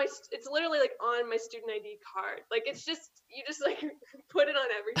it's literally like on my student ID card. Like it's just you just like put it on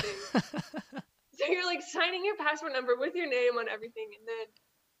everything. So you're like signing your passport number with your name on everything, and then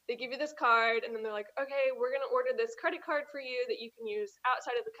they give you this card, and then they're like, okay, we're going to order this credit card for you that you can use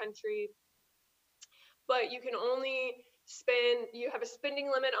outside of the country, but you can only you have a spending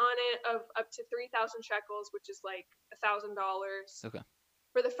limit on it of up to 3,000 shekels, which is like $1,000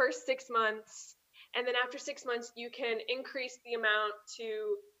 for the first 6 months. And then after 6 months, you can increase the amount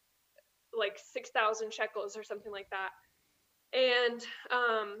to like 6,000 shekels or something like that. And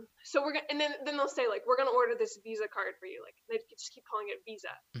so we're gonna, and then they'll say like, we're gonna order this Visa card for you. Like they just keep calling it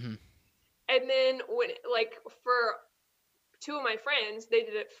Visa. Mm-hmm. And then when like for 2 of my friends, they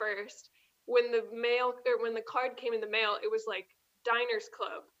did it first. When the card came in the mail, it was like Diners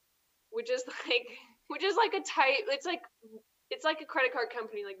Club, which is like it's like a credit card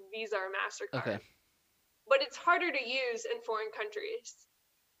company like Visa or MasterCard. Okay. But it's harder to use in foreign countries.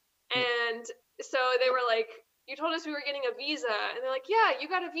 And so they were like, you told us we were getting a Visa. And they're like, yeah, you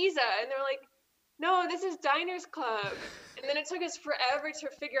got a Visa. And they're like, no, this is Diners Club. And then it took us forever to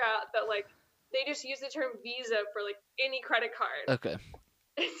figure out that, like, they just use the term Visa for, like, any credit card. Okay.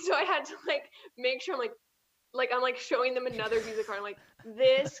 And so I had to, like, make sure I'm showing them another Visa card. I'm like,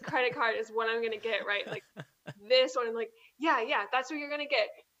 this credit card is what I'm going to get, right? Like, this one. I'm like, yeah, that's what you're going to get.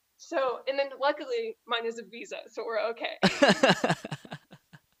 So, and then luckily mine is a Visa, so we're okay.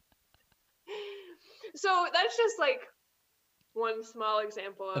 So that's just like one small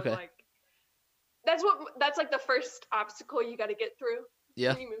example of like that's like the first obstacle you got to get through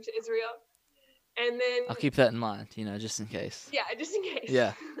when you move to Israel. And then I'll keep that in mind, just in case. Yeah, just in case.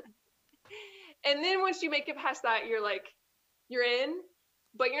 Yeah. And then once you make it past that, you're in,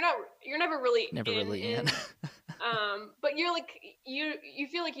 but you're never really in. But you're like you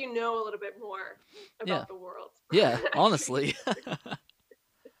feel like you know a little bit more about the world. Yeah, honestly.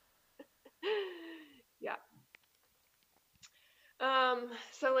 Yeah.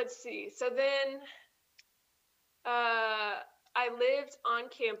 So let's see. So then I lived on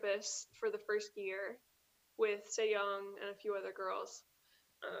campus for the first year with Sejong and a few other girls.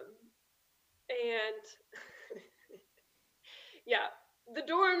 And yeah, the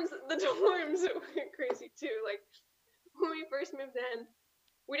dorms were crazy too. Like when we first moved in,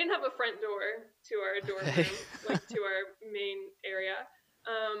 we didn't have a front door to our dorm room, like to our main area.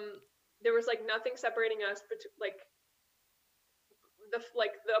 There was like nothing separating us, but like the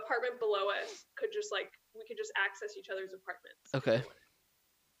apartment below us we could just access each other's apartments. Okay.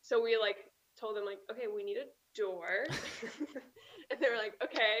 So we like told them like, okay, we need a door, and they were like,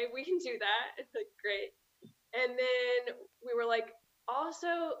 okay, we can do that. It's like great. And then we were like,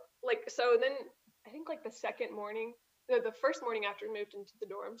 also like, so then I think like the first morning after we moved into the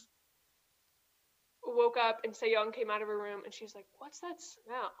dorms, woke up and Sejong came out of her room and she's like, what's that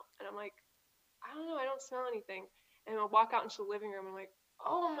smell? And I'm like, I don't know, I don't smell anything. And I'll walk out into the living room and I'm like,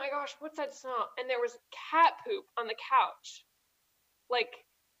 oh my gosh, what's that smell? And there was cat poop on the couch. Like,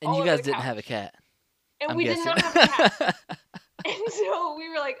 and you guys didn't have a cat. And we did not have a cat. And so we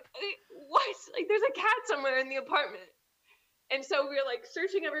were like, what? Like, there's a cat somewhere in the apartment. And so we were like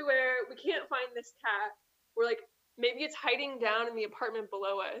searching everywhere. We can't find this cat. We're like, maybe it's hiding down in the apartment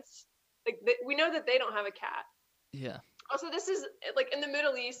below us. Like, we know that they don't have a cat. Yeah. Also, this is like in the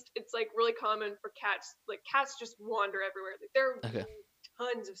Middle East, it's like really common for cats. Like, cats just wander everywhere. Like, there are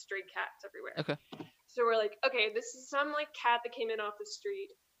tons of stray cats everywhere. Okay. So we're like, okay, this is some like cat that came in off the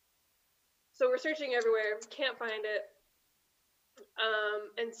street. So we're searching everywhere, can't find it.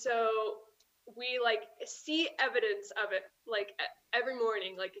 And so we like see evidence of it like every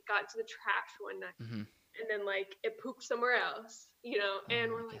morning. Like, it got to the trash one night. Mm-hmm. And then like it pooped somewhere else,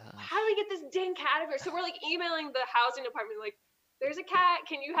 and we're like, how do we get this dang cat out of here? So we're like emailing the housing department, like, there's a cat,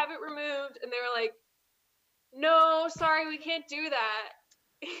 can you have it removed? And they were like, no, sorry, we can't do that.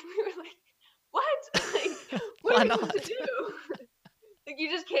 And we were like, what? Like, what are we supposed to do? Like, you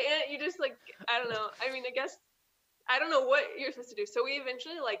just can't, you just like, I don't know. I mean, I guess, I don't know what you're supposed to do. So we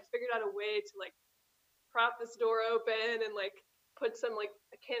eventually like figured out a way to like prop this door open and like put some like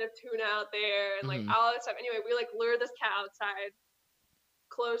a can of tuna out there and like all that stuff. Anyway, we like lure this cat outside,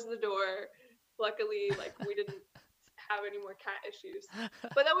 close the door. Luckily, like, we didn't have any more cat issues.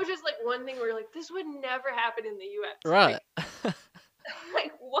 But that was just like one thing where like, this would never happen in the US. Right.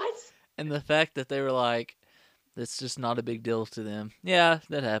 Like, what? And the fact that they were like, it's just not a big deal to them. Yeah,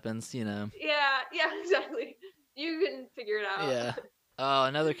 that happens, Yeah, exactly. You can figure it out. Yeah. Oh,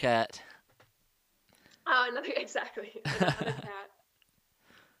 another cat. Oh, exactly. Another cat.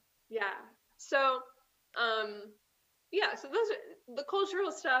 Yeah. So, so those are, the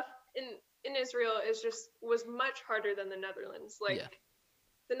cultural stuff in Israel was much harder than the Netherlands. Like,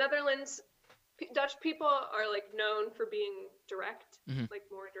 the Netherlands, Dutch people are like known for being direct, like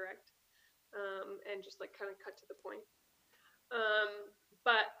more direct, and just like kind of cut to the point.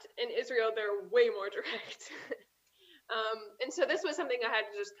 But in Israel, they're way more direct. And so this was something I had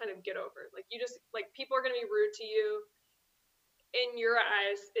to just kind of get over. Like, you just, like, people are going to be rude to you. In your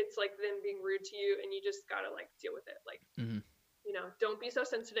eyes, it's like them being rude to you, and you just got to like deal with it. Like, don't be so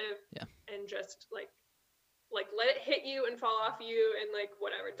sensitive. Yeah. And just like let it hit you and fall off you and like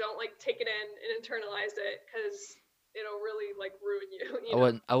whatever. Don't like take it in and internalize it, because it'll really like ruin you.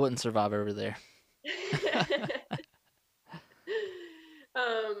 I wouldn't survive over there.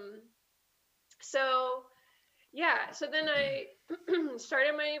 So then I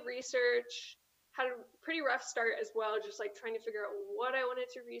started my research, had a pretty rough start as well, just like trying to figure out what I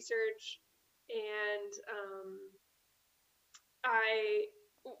wanted to research. And I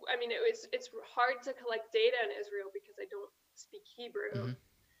mean, it's hard to collect data in Israel because I don't speak Hebrew.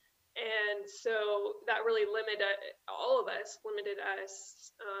 And so that really limited us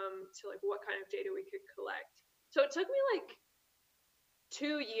to like what kind of data we could collect. So it took me like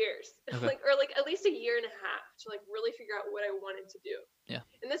 2 years, or like at least a year and a half to like really figure out what I wanted to do. Yeah.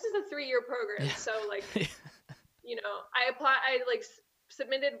 And this is a 3-year program. Yeah. So like, I like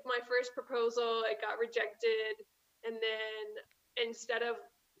submitted my first proposal. It got rejected. And then instead of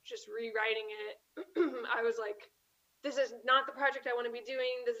just rewriting it, I was like, this is not the project I want to be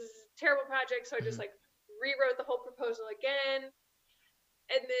doing. This is a terrible project. So I just like rewrote the whole proposal again.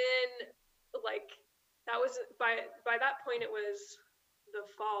 And then like, that was by that point, it was the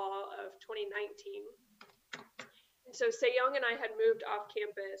fall of 2019. And so Sejong and I had moved off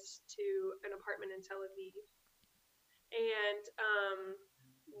campus to an apartment in Tel Aviv. And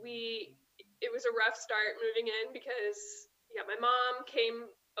it was a rough start moving in because my mom came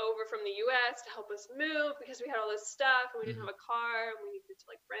over from the US to help us move because we had all this stuff and we didn't have a car and we needed to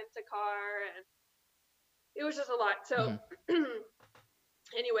like rent a car, and it was just a lot. So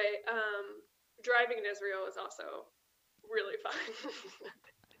anyway, driving in Israel is also really fun.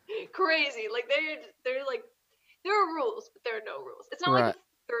 Crazy. Like they're like, there are rules, but there are no rules. It's not like a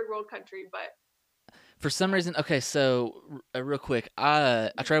third world country, but for some reason, okay, so real quick,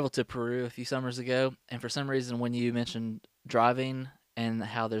 I traveled to Peru a few summers ago, and for some reason, when you mentioned driving and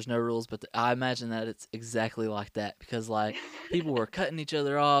how there's no rules, but I imagine that it's exactly like that, because like people were cutting each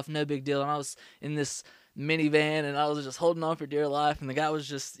other off, no big deal, and I was in this minivan and I was just holding on for dear life, and the guy was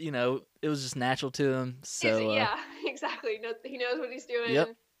just, you know, it was just natural to him. So yeah, exactly. No, he knows what he's doing.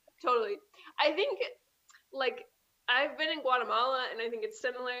 Yep. Totally. I think like I've been in Guatemala and I think it's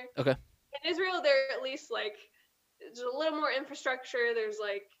similar. Okay. In Israel, they're at least like there's a little more infrastructure. There's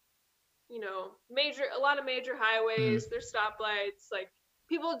like, you know, a lot of major highways. There's stoplights. Like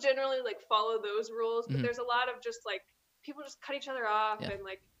people generally like follow those rules, but there's a lot of just like people just cut each other off and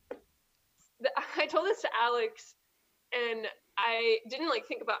like. I told this to Alex, and I didn't like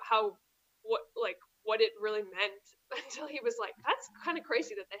think about what it really meant until he was like, "That's kind of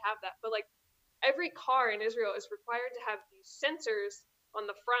crazy that they have that." But like every car in Israel is required to have these sensors on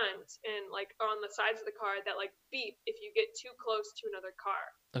the front and like on the sides of the car that like beep if you get too close to another car.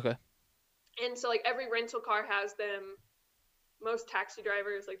 Okay. And so like every rental car has them. Most taxi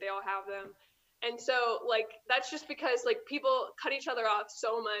drivers, like they all have them. And so like that's just because like people cut each other off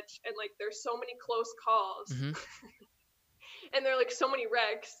so much, and like there's so many close calls and there are like so many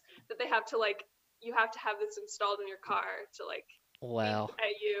wrecks that they have to like, you have to have this installed in your car to like wow beep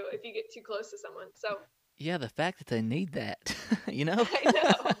at you if you get too close to someone. So yeah, the fact that they need that, you know.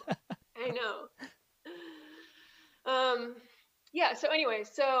 I know. Yeah, so anyway,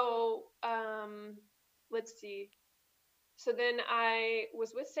 so let's see. So then I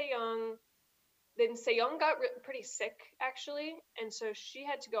was with Sejong. Then Sejong got pretty sick, actually, and so she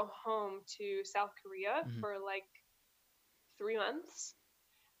had to go home to South Korea for like 3 months.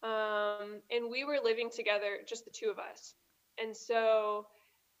 And we were living together, just the two of us. And so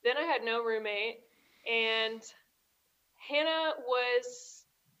then I had no roommate, and Hannah was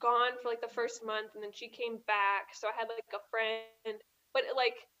gone for like the first month, and then she came back. So I had like a friend, but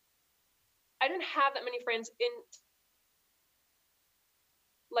like I didn't have that many friends in.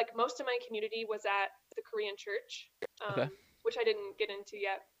 Like most of my community was at the Korean church, which I didn't get into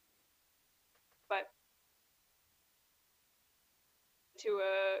yet, but to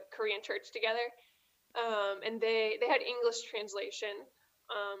a Korean church together, and they had English translation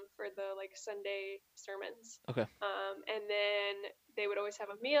for the like Sunday sermons. Okay. And then they would always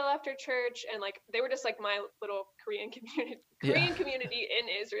have a meal after church, and like they were just like my little Korean community in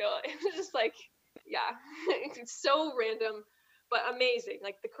Israel. It was just like, yeah, it's so random. But amazing.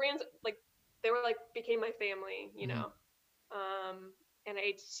 Like the Koreans, like they were like became my family, you know. And I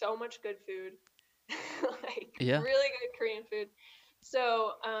ate so much good food, like really good Korean food.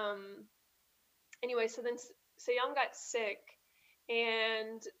 So anyway, so then Sejong got sick,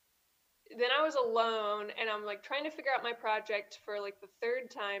 and then I was alone, and I'm like trying to figure out my project for like the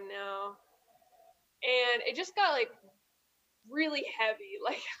third time now, and it just got like really heavy.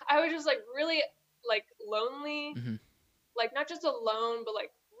 Like I was just like really like lonely. Like not just alone, but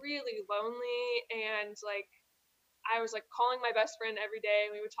like really lonely, and like I was like calling my best friend every day,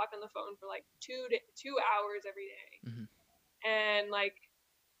 and we would talk on the phone for like 2 hours every day. And like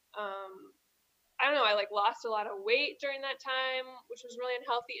I don't know, I like lost a lot of weight during that time, which was really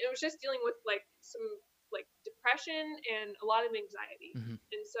unhealthy. It was just dealing with like some like depression and a lot of anxiety.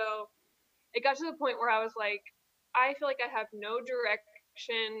 And so it got to the point where I was like, I feel like I have no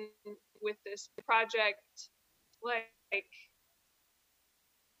direction with this project. Like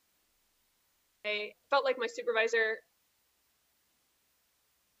I felt like my supervisor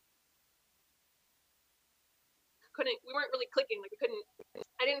we weren't really clicking. Like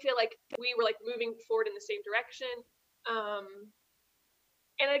I didn't feel like we were like moving forward in the same direction.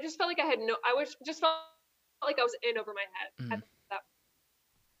 And I just felt like felt like I was in over my head at that.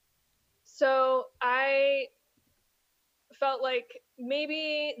 So I felt like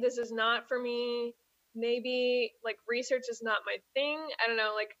maybe this is not for me. Maybe like research is not my thing. I don't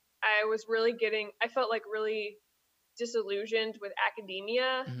know. Like I felt like really disillusioned with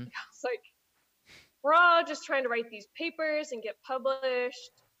academia. I was like, we're all just trying to write these papers and get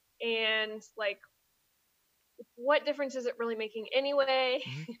published, and like, what difference is it really making anyway?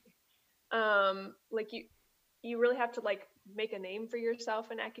 Like you really have to like make a name for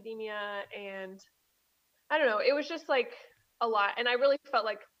yourself in academia, and I don't know, it was just like a lot, and I really felt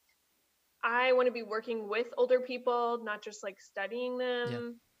like I want to be working with older people, not just like studying Yeah.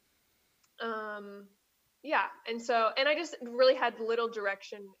 them. Yeah. And I just really had little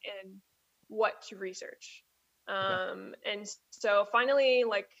direction in what to research. Okay. And so finally,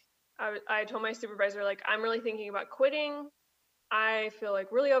 like, I told my supervisor, like, I'm really thinking about quitting. I feel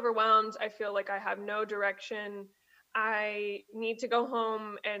like really overwhelmed. I feel like I have no direction. I need to go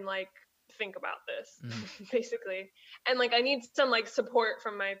home and like think about this, basically. And like, I need some like support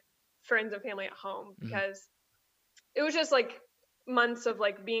from my friends and family at home, because it was just like months of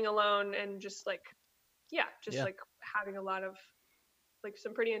like being alone and just like, yeah, just Yeah. like having a lot of like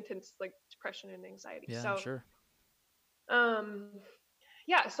some pretty intense like depression and anxiety. Yeah, I'm So, sure. um,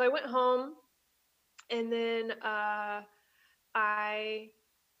 yeah, so I went home, and then I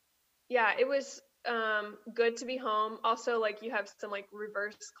yeah, it was good to be home. Also, like, you have some like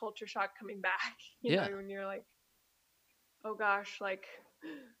reverse culture shock coming back, Yeah. when you're like, oh gosh, like,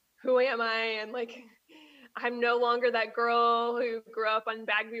 who am I? And like, I'm no longer that girl who grew up on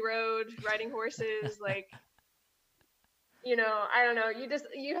Bagby Road riding horses. Like, I don't know.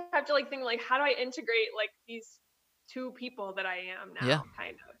 You have to like think like, how do I integrate like these two people that I am Yeah. now,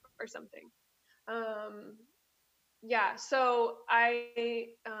 kind of, or something. Um, yeah. So I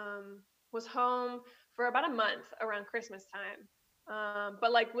was home for about a month around Christmas time.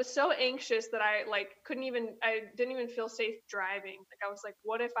 But like was so anxious that I didn't even feel safe driving. Like, I was like,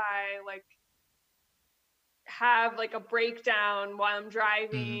 what if I like have like a breakdown while I'm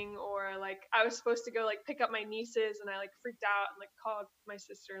driving, or like I was supposed to go like pick up my nieces, and I like freaked out and like called my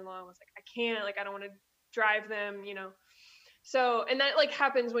sister-in-law and was like, I can't, like, I don't want to drive them. So, and that like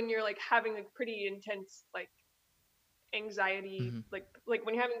happens when you're like having like pretty intense like anxiety, like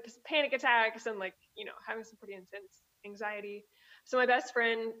when you're having panic attacks and like, having some pretty intense anxiety. So my best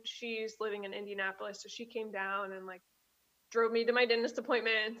friend, she's living in Indianapolis, so she came down and like drove me to my dentist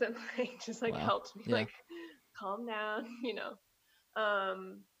appointments and like just like Wow. helped me Yeah. like calm down.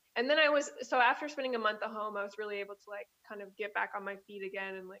 And then so after spending a month at home, I was really able to like kind of get back on my feet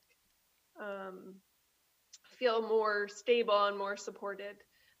again and like um feel more stable and more supported.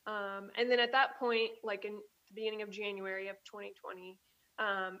 And then at that point, like in the beginning of January of 2020,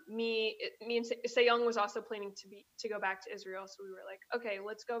 me and Young was also planning to go back to Israel. So we were like, okay,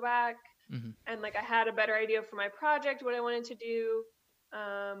 let's go back. And like, I had a better idea for my project, what I wanted to do,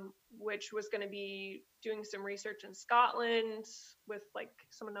 which was going to be doing some research in Scotland with like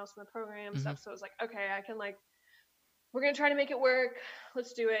someone else in the program stuff. So I was like, okay, I can like, we're going to try to make it work.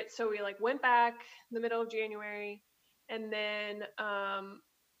 Let's do it. So we like went back in the middle of January, and then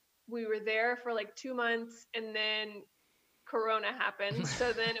we were there for like 2 months, and then Corona happened.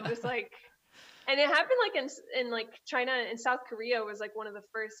 So then it was like, and it happened like in like China and South Korea was like one of the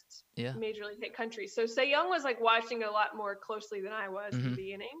first Yeah. majorly hit countries. So Young was like watching a lot more closely than I was in the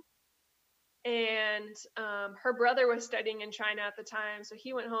beginning. And her brother was studying in China at the time, so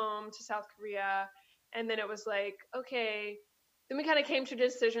he went home to South Korea. And then it was like, okay, then we kind of came to a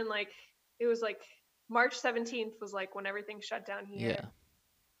decision, like, it was like March 17th was like when everything shut down here.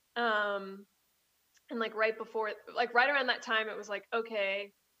 And like right around that time, it was like,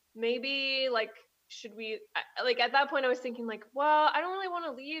 okay, maybe like, should we like, at that point I was thinking like, well, I don't really want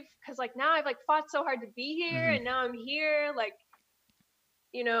to leave, because like now I've like fought so hard to be here, and now I'm here, like,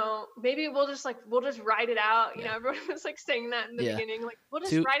 maybe we'll just ride it out. Yeah. Everyone was like saying that in the Yeah. beginning, like, we'll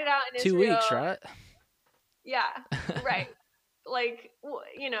just ride it out in 2 Israel. weeks, right? Yeah, right. Like,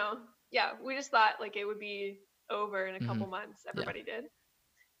 yeah, we just thought like it would be over in a couple months. Everybody did.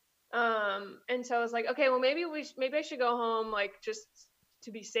 And so I was like, okay, well, maybe I should go home, like, just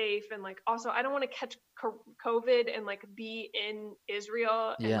to be safe, and like, also, I don't want to catch COVID and like be in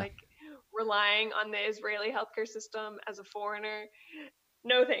Israel and like relying on the Israeli healthcare system as a foreigner.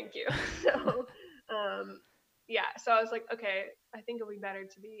 No, thank you. So, yeah, so I was like, okay, I think it'll be better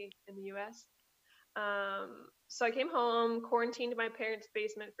to be in the US. So I came home, quarantined in my parents'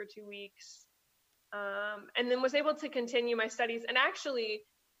 basement for 2 weeks, and then was able to continue my studies. And actually,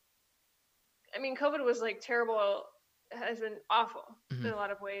 I mean, COVID was like terrible, has been awful in a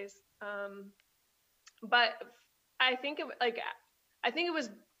lot of ways. But I think it was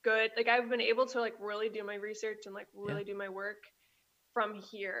good. Like, I've been able to like really do my research and like really do my work from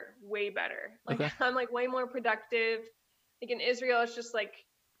here way better. Like, I'm like way more productive. Like, in Israel, it's just like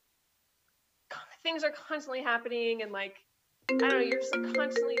things are constantly happening, and like, I don't know, you're just like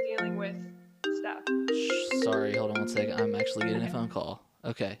constantly dealing with stuff. Sorry, hold on one second. I'm actually getting a phone call.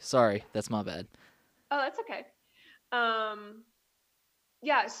 Okay, sorry, that's my bad. Oh, that's okay.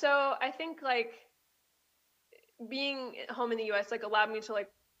 Yeah, so I think like being home in the US like allowed me to like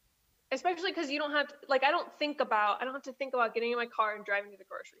especially because you don't have to, like, I don't have to think about getting in my car and driving to the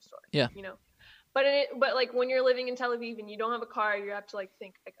grocery store. Yeah. You know, but like when you're living in Tel Aviv and you don't have a car, you have to like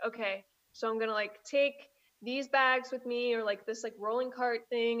think like, okay, so I'm gonna like take these bags with me, or like this like rolling cart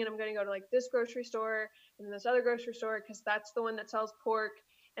thing, and I'm gonna go to like this grocery store and then this other grocery store because that's the one that sells pork,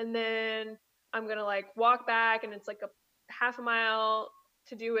 and then I'm gonna like walk back and it's like a half a mile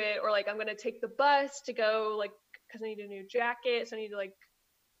to do it, or like I'm gonna take the bus to go, like, because I need a new jacket, so I need to like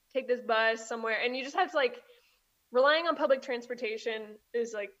take this bus somewhere, and you just have to like, relying on public transportation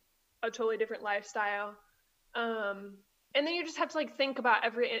is like a totally different lifestyle. And then you just have to like think about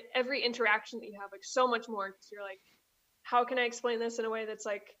every interaction that you have like so much more, because you're like, how can I explain this in a way that's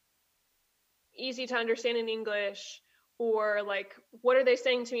like easy to understand in English, or like what are they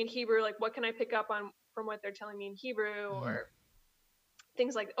saying to me in Hebrew, like what can I pick up on from what they're telling me in Hebrew, or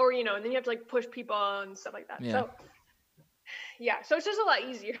things like, or you know, and then you have to like push people and stuff like that. So yeah, so it's just a lot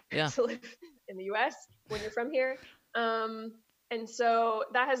easier to live in the US when you're from here. And so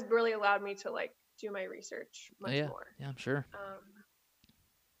that has really allowed me to like do my research much more. Yeah, I'm sure.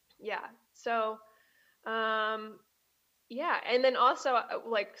 Yeah. So, yeah. And then also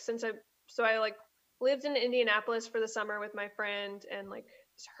like, I like lived in Indianapolis for the summer with my friend and like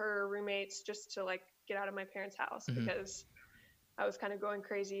her roommates, just to like get out of my parents' house because I was kind of going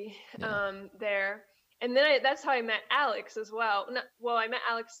crazy there. And then that's how I met Alex as well. I met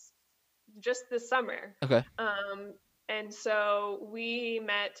Alex just this summer. Okay. And so we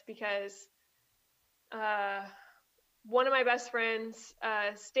met because one of my best friends,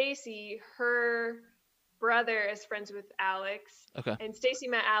 Stacy, her brother is friends with Alex. Okay. And Stacy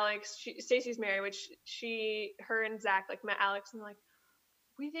met Alex. Stacy's married, which her and Zach like met Alex, and like,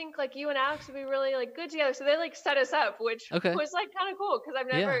 we think like you and Alex would be really like good together. So they like set us up, which was like kind of cool because I've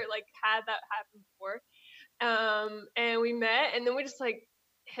never like had that happen before. And we met, and then we just like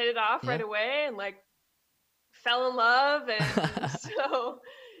hit it off right away and like fell in love. And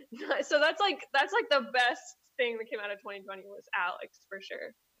so that's like the best thing that came out of 2020 was Alex, for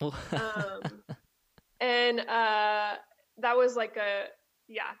sure. And that was like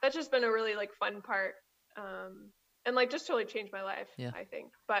that's just been a really like fun part. And like just totally changed my life, I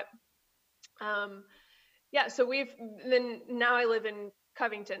think. But so now I live in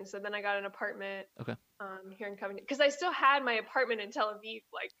Covington. So then I got an apartment here in Covington, because I still had my apartment in Tel Aviv,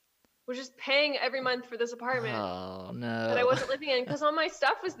 like was just paying every month for this apartment that I wasn't living in, because all my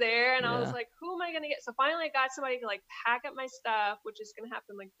stuff was there, and I was like, who am I gonna get? So finally I got somebody to like pack up my stuff, which is gonna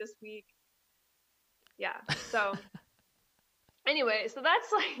happen like this week. So anyway, so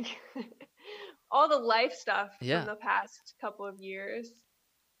that's like all the life stuff from the past couple of years.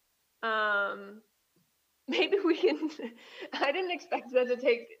 Maybe we can. I didn't expect that to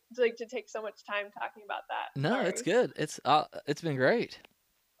take so much time talking about that. No, Sorry. it's good. It's been great.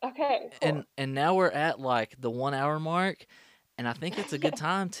 Okay. Cool. And now we're at like the 1 hour mark, and I think it's a good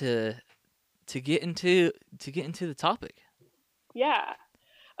time to get into the topic. Yeah.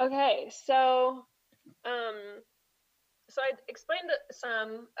 Okay. So, so I explained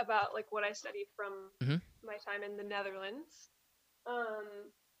some about like what I studied from my time in the Netherlands.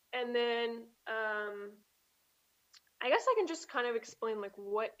 And then I guess I can just kind of explain like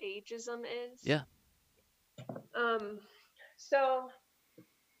what ageism is. Yeah. So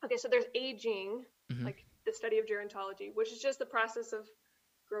there's aging, like the study of gerontology, which is just the process of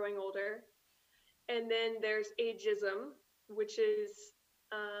growing older. And then there's ageism, which is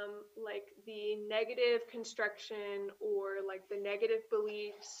like the negative construction or like the negative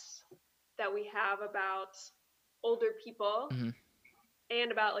beliefs that we have about older people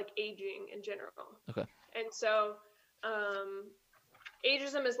and about like aging in general. Okay. And so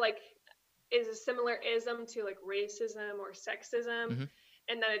ageism is a similar ism to like racism or sexism,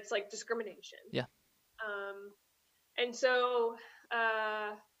 and that it's like discrimination. Yeah. And so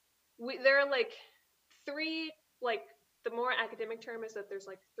there are like three, like the more academic term is that there's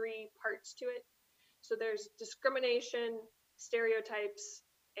like three parts to it. So there's discrimination, stereotypes,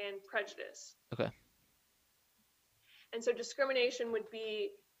 and prejudice. Okay. And so discrimination would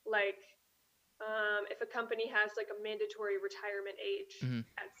be like if a company has like a mandatory retirement age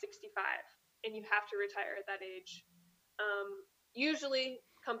at 65 and you have to retire at that age. Usually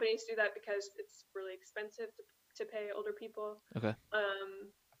companies do that because it's really expensive to pay older people. Okay.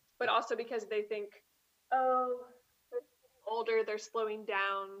 But also because they think, oh, they're getting older, they're slowing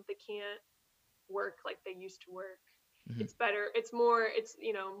down, they can't work like they used to work. It's better, it's more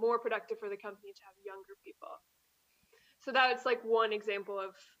productive for the company to have younger people. So that's like one example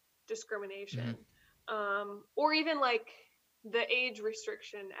of discrimination. Or even like the age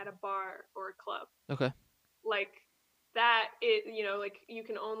restriction at a bar or a club. Okay. Like that it, like you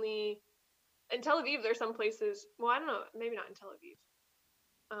can only in Tel Aviv. There's some places. Well, I don't know. Maybe not in Tel Aviv.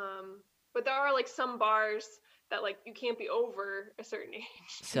 But there are like some bars that like you can't be over a certain age.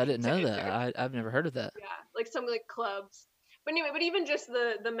 See, I didn't to know enter. that. I've never heard of that. Yeah, like some like clubs. But anyway, but even just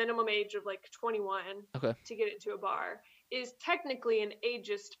the minimum age of like 21 Okay. to get into a bar is technically an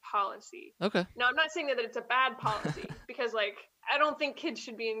ageist policy. Okay. Now, I'm not saying that it's a bad policy because like I don't think kids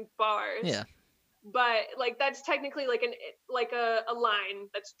should be in bars. Yeah. But like that's technically like a line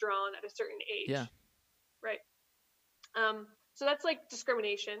that's drawn at a certain age. Yeah. Right. So that's like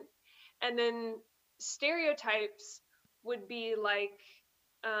discrimination. And then stereotypes would be like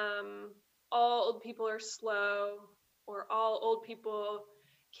all old people are slow, or all old people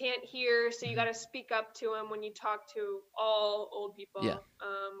can't hear, so you got to speak up to them when you talk to all old people. Yeah.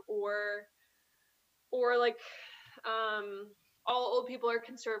 Or like all old people are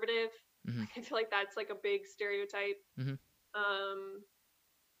conservative. Mm-hmm. I feel like that's like a big stereotype. Mm-hmm.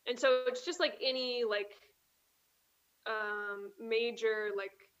 And so it's just like any like major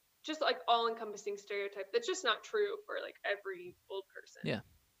like just like all-encompassing stereotype that's just not true for like every old person. Yeah.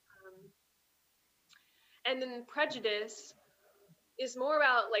 And then prejudice is more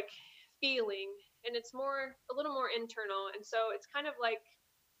about like feeling, and it's a little more internal. And so it's kind of like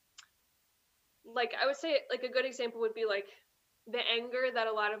I would say like a good example would be like the anger that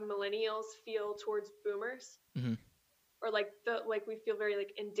a lot of millennials feel towards boomers. Mm-hmm. Or like we feel very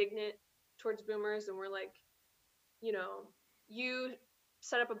like indignant towards boomers, and we're like, you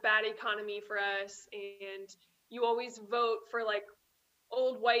set up a bad economy for us, and you always vote for like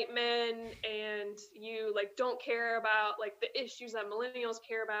old white men, and you like don't care about like the issues that millennials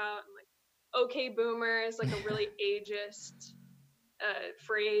care about, and like okay boomers, like a really ageist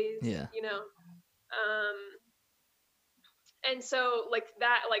phrase. Yeah. And so like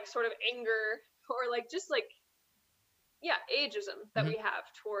that like sort of anger, or like just like ageism that we have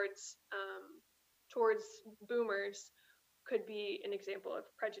towards boomers could be an example of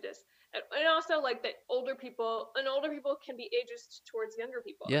prejudice. And also like that older people can be ageist towards younger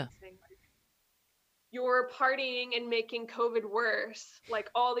people. Yeah. Saying like, you're partying and making COVID worse. Like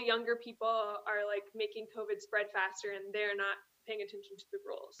all the younger people are like making COVID spread faster, and they're not paying attention to the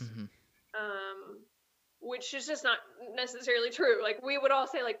rules. Which is just not necessarily true. Like we would all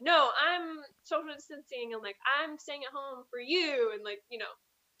say like, no, I'm social distancing, and like I'm staying at home for you, and like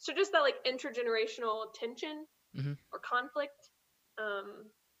so just that like intergenerational tension or conflict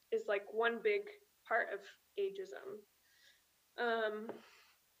is like one big part of ageism.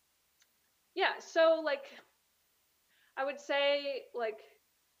 So like I would say like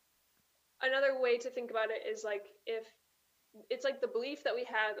another way to think about it is like if it's like the belief that we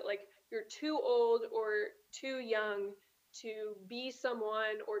have that like you're too old or too young to be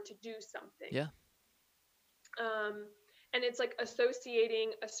someone or to do something. Yeah. And it's like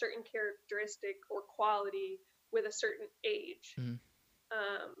associating a certain characteristic or quality with a certain age.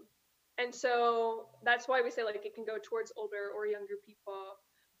 And so that's why we say like it can go towards older or younger people.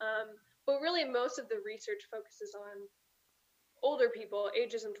 But really most of the research focuses on older people,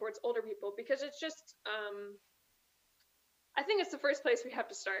 ageism towards older people, because it's just I think it's the first place we have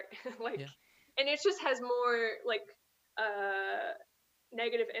to start. And it just has more like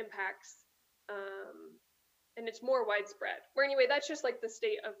negative impacts, and it's more widespread. Where anyway, that's just like the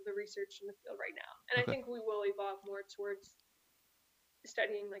state of the research in the field right now. And I think we will evolve more towards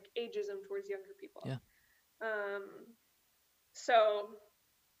studying like ageism towards younger people. Yeah. So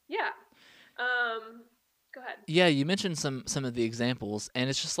yeah. Go ahead. Yeah, you mentioned some of the examples, and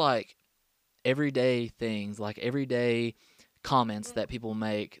it's just like everyday things, like everyday comments that people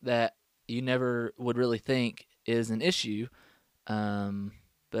make that you never would really think is an issue.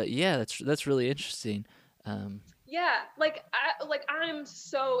 But yeah, that's really interesting. Yeah, I'm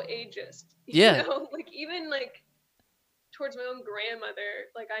so ageist. Yeah. Like even like towards my own grandmother,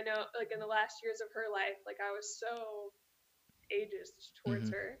 like I know like in the last years of her life, like I was so ageist towards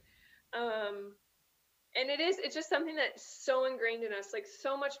her. And it's just something that's so ingrained in us, like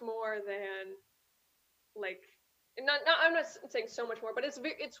so much more than like I'm not saying so much more, but it's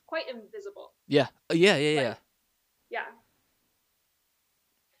quite invisible. Yeah. Yeah.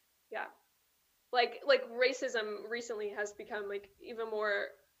 Like racism recently has become like even more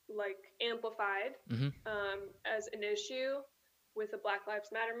like amplified as an issue with the Black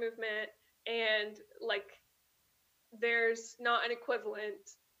Lives Matter movement, and like there's not an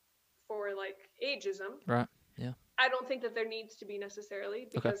equivalent for like ageism. Right. Yeah. I don't think that there needs to be necessarily,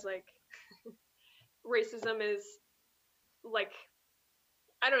 because like racism is like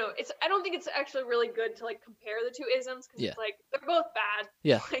I don't know. I don't think it's actually really good to like compare the two isms, because it's like they're both bad.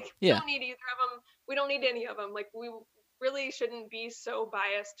 Yeah. Like we don't need either of them. We don't need any of them. Like really shouldn't be so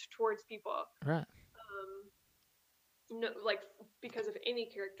biased towards people. Right. No, like because of any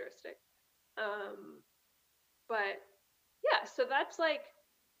characteristic. But yeah, so that's like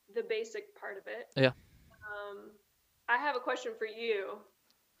the basic part of it. Yeah. I have a question for you.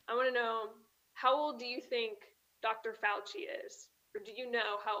 I want to know, how old do you think Dr. Fauci is? Or do you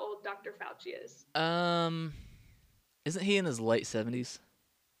know how old Dr. Fauci is? Isn't he in his late 70s?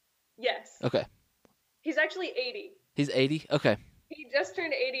 Yes. Okay. He's actually 80. He's 80? Okay. He just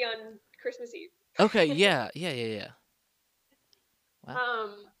turned 80 on Christmas Eve. Okay, yeah. Wow.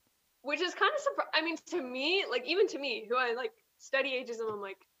 Which is kind of surprising. I mean, to me, like, even to me, who I like study ageism, I'm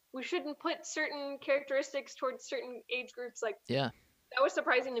like, we shouldn't put certain characteristics towards certain age groups. Like, Yeah. that was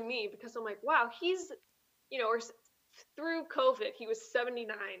surprising to me because I'm like, wow, he's, or through COVID, he was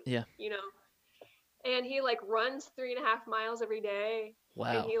 79. Yeah. And he like runs 3.5 miles every day.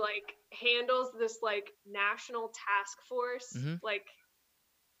 Wow. And he like handles this like national task force, like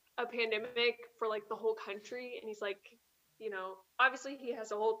a pandemic for like the whole country. And he's like, obviously he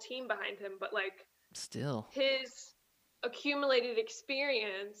has a whole team behind him, but like still his accumulated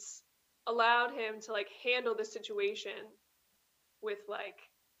experience allowed him to like handle the situation with like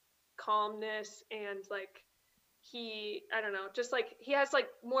calmness, and like I don't know, just like he has like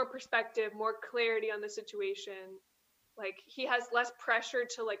more perspective, more clarity on the situation. Like he has less pressure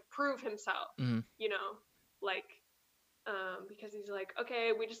to like prove himself, like because he's like,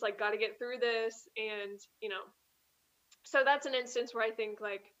 okay, we just like got to get through this. And so that's an instance where I think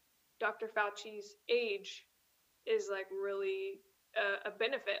like Dr. Fauci's age is like really a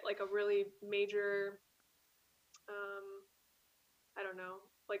benefit, like a really major I don't know,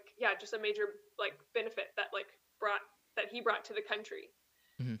 like, yeah, just a major like benefit that he brought to the country.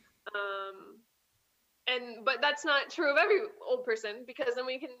 But that's not true of every old person, because then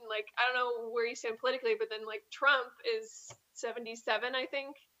we can like, I don't know where you stand politically, but then like Trump is 77, I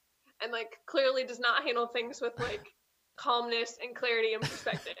think, and like clearly does not handle things with like calmness and clarity and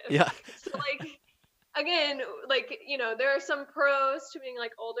perspective. Yeah. So like, again, like, there are some pros to being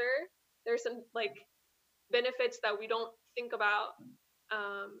like older. There's some like benefits that we don't think about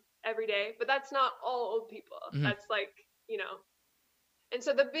every day, but that's not all old people. That's like, and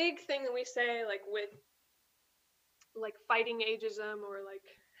so the big thing that we say like with like fighting ageism, or like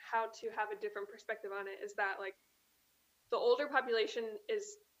how to have a different perspective on it, is that like the older population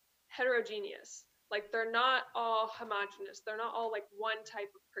is heterogeneous. Like they're not all homogenous. They're not all like one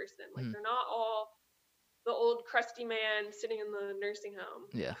type of person. Like they're not all the old crusty man sitting in the nursing home.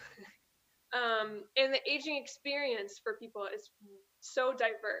 Yeah. And the aging experience for people is so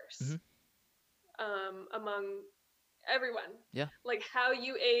diverse among everyone. Yeah. Like how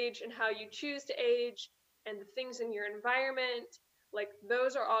you age and how you choose to age, and the things in your environment, like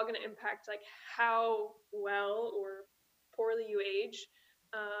those are all going to impact like how well or poorly you age,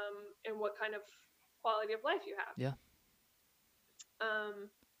 and what kind of quality of life you have. Yeah.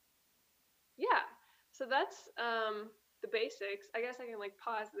 Yeah. So that's the basics. I guess I can like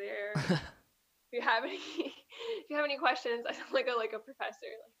pause there. If you have any questions, I sound like a professor.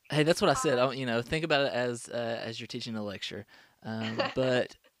 Like, hey, that's what I said. Think about it as you're teaching a lecture.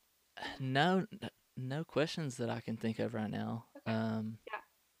 But no questions that I can think of right now. okay.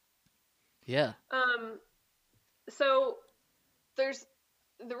 Yeah. So there's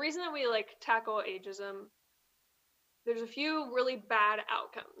the reason that we like tackle ageism. There's a few really bad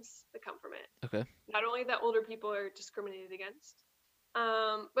outcomes that come from it. Okay. Not only that older people are discriminated against,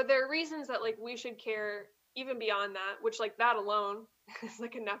 but there are reasons that like we should care even beyond that, which like that alone is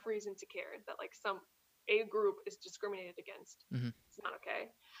like enough reason to care that like a group is discriminated against. It's not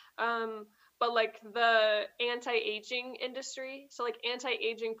okay. But like the anti-aging industry, so like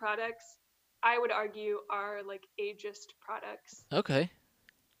anti-aging products, I would argue are like ageist products. Okay.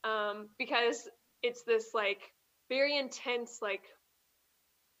 Because it's this like very intense like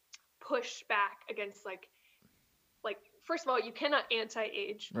push back against like first of all, you cannot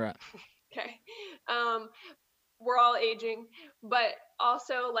anti-age. Right. Okay. We're all aging, but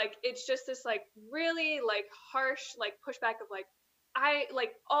also like it's just this like really like harsh like pushback of like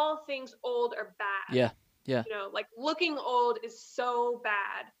all things old are bad. Yeah. Like looking old is so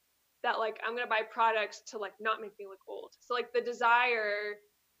bad that like I'm gonna buy products to like not make me look old. So like the desire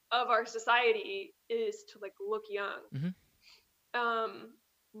of our society is to like look young.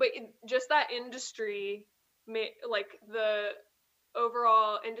 But just that industry the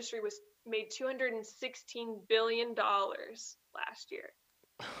overall industry made $216 billion last year.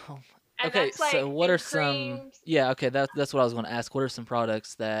 Oh, okay, like, so what are some? Yeah, okay, that's what I was going to ask. What are some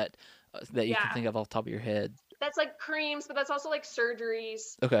products that you can think of off the top of your head? That's like creams, but that's also like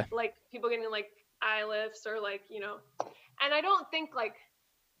surgeries. Okay. Like people getting like eye lifts or like, and I don't think like,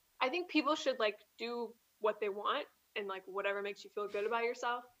 I think people should like do what they want and like whatever makes you feel good about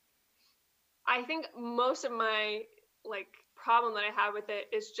yourself. I think most of my like problem that I have with it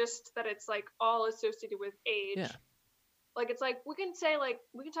is just that it's like all associated with age. Yeah. Like it's like we can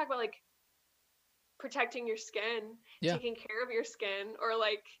talk about like protecting your skin, Yeah. taking care of your skin, or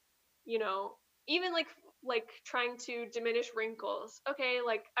like, even like trying to diminish wrinkles. Okay,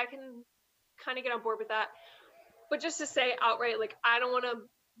 like I can kind of get on board with that. But just to say outright, like I don't want to,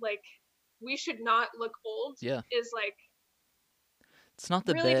 like we should not look old Yeah. is like It's not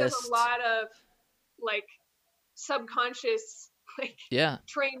the really does a best. lot of like subconscious like Yeah.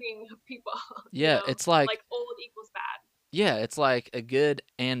 training of people. Yeah, it's like old equals bad. yeah, it's like a good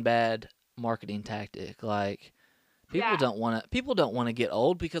and bad marketing tactic. Like people Yeah, don't want to get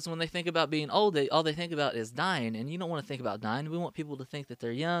old because when they think about being old, all they think about is dying, and you don't want to think about dying. We want people to think that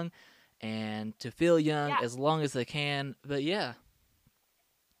they're young and to feel young yeah, as long as they can. But yeah.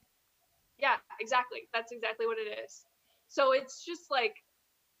 yeah, exactly. That's exactly what it is. So it's just like,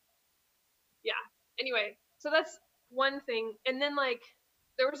 yeah. Anyway, so that's one thing. And then like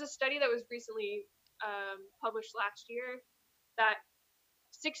there was a study that was recently published last year that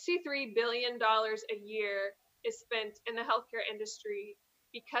 $63 billion a year is spent in the healthcare industry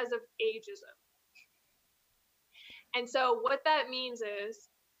because of ageism. And so what that means is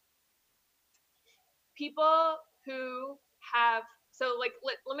people who have, so like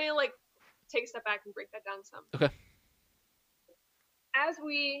let me like take a step back and break that down some. Okay. As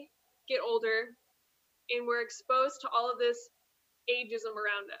we get older and we're exposed to all of this ageism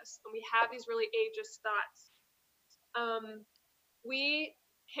around us and we have these really ageist thoughts,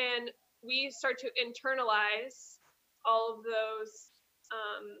 we start to internalize all of those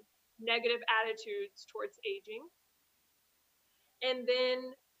negative attitudes towards aging, and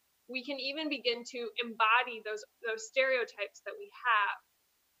then we can even begin to embody those stereotypes that we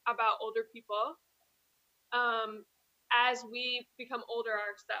have about older people as we become older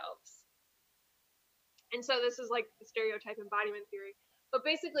ourselves. And so this is like the stereotype embodiment theory. But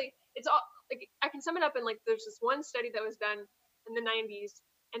basically, it's all like I can sum it up in like there's this one study that was done in the 90s,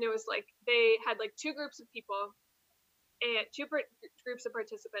 and it was like they had like two groups of people and groups of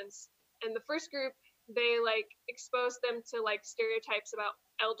participants. And the first group, they like exposed them to like stereotypes about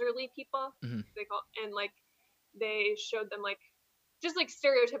elderly people. Mm-hmm. And like they showed them like just like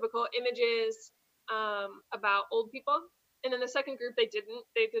stereotypical images about old people. And then the second group, they did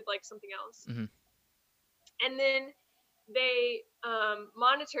like something else. Mm-hmm. And then they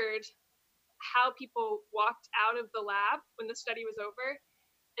monitored how people walked out of the lab when the study was over.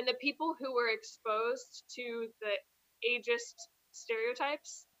 And the people who were exposed to the ageist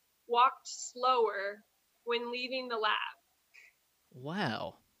stereotypes walked slower when leaving the lab.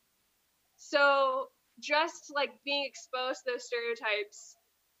 Wow. So just like being exposed to those stereotypes,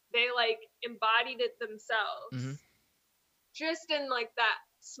 they like embodied it themselves, mm-hmm. just in like that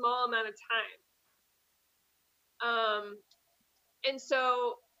small amount of time. And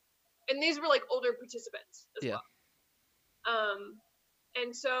so, and these were like older participants as well.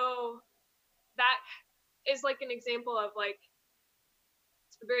 And so that is like an example of like,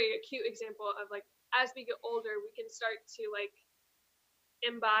 it's a very acute example of like, as we get older, we can start to like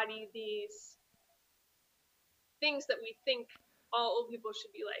embody these things that we think all old people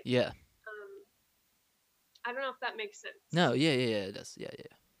should be like. Yeah. I don't know if that makes sense. No, yeah, it does. Yeah.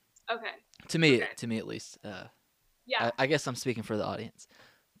 Okay. To me at least. Yeah. I guess I'm speaking for the audience,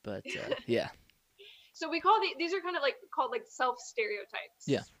 but yeah. So we call these are kind of like called like self stereotypes.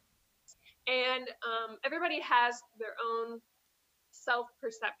 Yeah. And everybody has their own self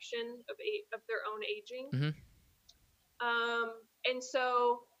perception of their own aging. Mm-hmm. And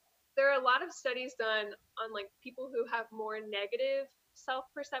so there are a lot of studies done on like people who have more negative self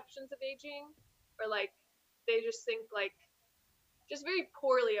perceptions of aging, or like they just think like just very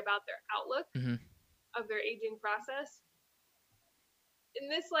poorly about their outlook mm-hmm. of their aging process.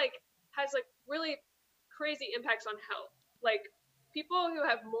 And this like has like really crazy impacts on health. Like people who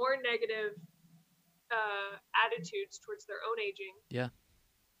have more negative attitudes towards their own aging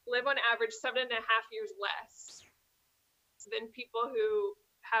live on average 7.5 years less than people who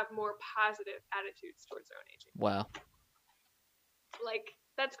have more positive attitudes towards their own aging. Wow. Like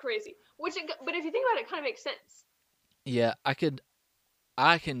that's crazy. But if you think about it, it kind of makes sense. Yeah, I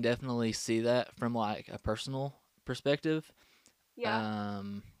can definitely see that from like a personal perspective. Yeah.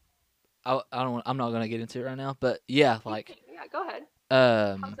 I'm not gonna get into it right now, but yeah, like. Yeah, go ahead.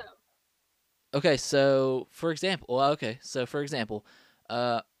 How so? Okay, so for example,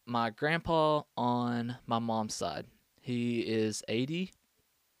 my grandpa on my mom's side, he is 80,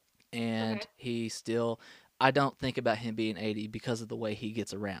 and Okay. he still. I don't think about him being 80 because of the way he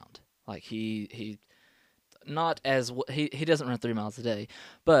gets around. Like he not as he doesn't run 3 miles a day,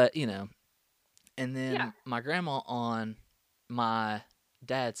 but And Yeah. then my grandma on my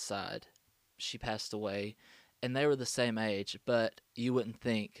dad's side, she passed away, and they were the same age, but you wouldn't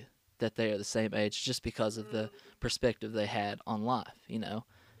think that they are the same age just because of the Mm, perspective they had on life. mm,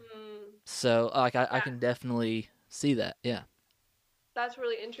 So like I yeah. can definitely see that. Yeah. That's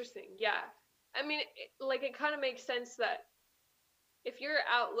really interesting. Yeah. I mean, like it kind of makes sense that if your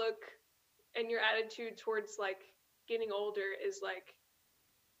outlook and your attitude towards like getting older is like,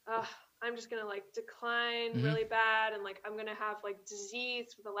 uh, I'm just gonna like decline Hmm. really bad, and like I'm gonna have like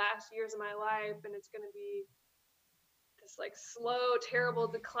disease for the last years of my life, and it's gonna be this like slow, terrible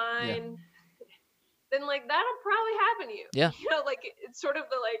Yeah. decline, then like that'll probably happen to you. Yeah. Like it's sort of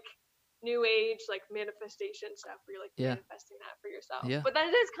the like new age like manifestation stuff where you're like Yeah. manifesting that for yourself. Yeah. But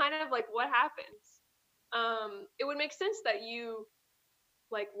that is kind of like what happens. It would make sense that you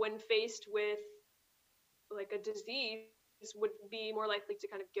like when faced with like a disease would be more likely to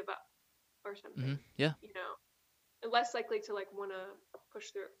kind of give up or something, Hmm. Yeah. and less likely to like want to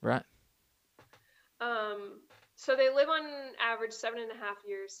push through. Right. So they live on average 7.5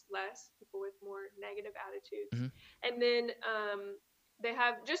 years less, people with more negative attitudes. Hmm. And then they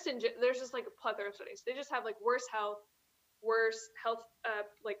have just there's just like a plethora of studies. They just have like worse health,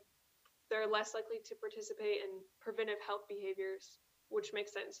 like they're less likely to participate in preventive health behaviors, which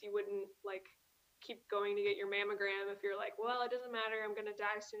makes sense. You wouldn't like keep going to get your mammogram if you're like, well, it doesn't matter, I'm gonna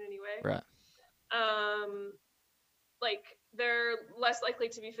die soon anyway. Right. Um, like they're less likely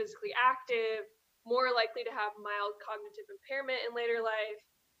to be physically active, more likely to have mild cognitive impairment in later life.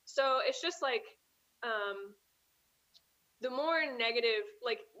 So it's just like the more negative,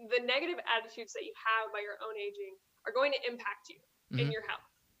 like the negative attitudes that you have by your own aging are going to impact you Hmm. in your health.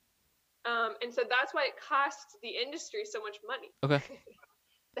 And so that's why it costs the industry so much money, Okay.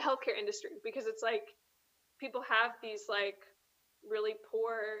 the healthcare industry, because it's like people have these like really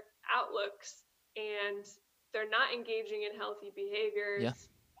poor outlooks and they're not engaging in healthy Yeah. behaviors.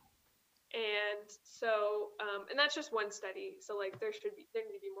 And so and that's just one study, so like there need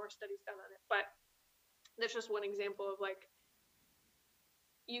to be more studies done on it, but that's just one example of like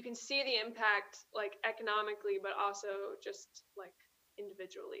you can see the impact like economically but also just like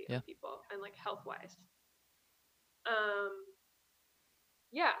individually Yeah. on people and like health wise. um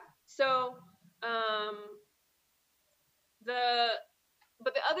yeah, so um the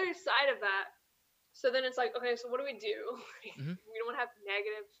but the other side of that, so then it's like, okay, so what do we do? Hmm. We don't want to have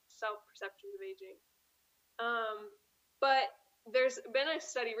negative self-perceptions of aging. But there's been a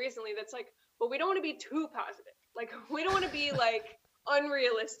study recently that's like, well, we don't want to be too positive. Like, we don't want to be like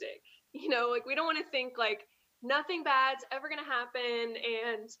unrealistic. Like we don't want to think like nothing bad's ever gonna happen,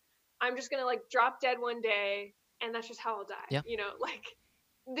 and I'm just gonna like drop dead one day, and that's just how I'll die. Yeah. Like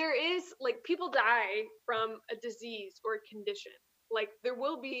there is like people die from a disease or a condition. Like there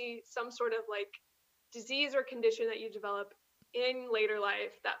will be some sort of like disease or condition that you develop in later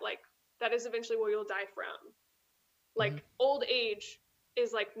life that is eventually what you'll die from. Hmm. Like old age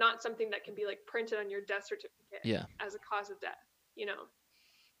is like not something that can be like printed on your death certificate Yeah. as a cause of death.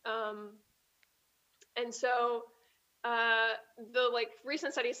 And so the like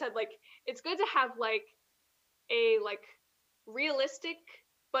recent study said like it's good to have like a like realistic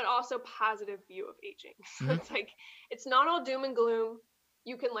but also positive view of aging. So Hmm. it's like it's not all doom and gloom.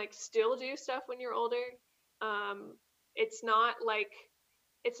 You can like still do stuff when you're older. um it's not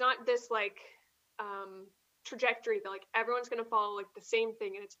this like trajectory that like everyone's going to follow like the same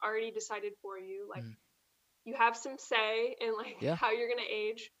thing and it's already decided for you. Like Hmm. you have some say in like Yeah. how you're going to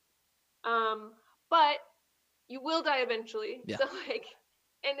age. But you will die eventually. Yeah. So like,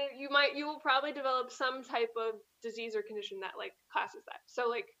 and you will probably develop some type of disease or condition that like classes that. So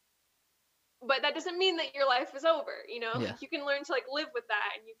like, but that doesn't mean that your life is over. Yeah. Like you can learn to like live with that,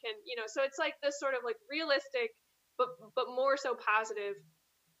 and you can, so it's like this sort of like realistic, but more so positive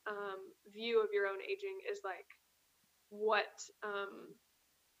view of your own aging is like what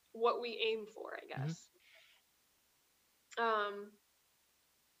we aim for, I Hmm. guess. Um,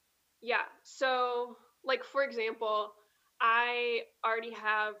 yeah. So, like for example, I already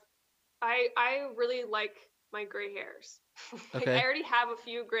have I really like my gray hairs. Like I Okay. already have a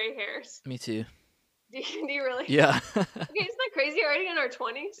few gray hairs. Me too. Do you really? Yeah. Okay, isn't that crazy? Already in our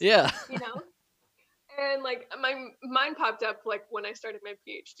 20s, Yeah. you know? And like mine popped up like when I started my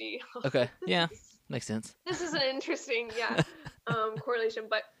PhD. I was Okay. like, Yeah. Makes sense. this is an interesting, yeah, correlation.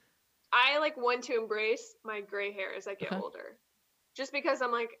 But I like want to embrace my gray hair as I get Okay. older. Just because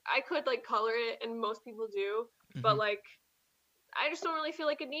I'm like, I could like color it and most people do, but Hmm. like I just don't really feel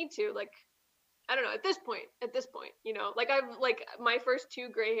like a need to. Like, I don't know, at this point, you know, like I've like my first 2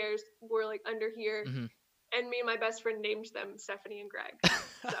 gray hairs were like under here, Mm-hmm. and me and my best friend named them Stephanie and Greg.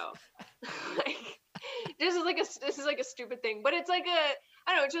 So like this is like a stupid thing, but it's like I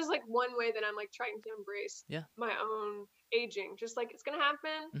don't know, it's just like one way that I'm like trying to embrace Yeah. my own aging. Just like it's gonna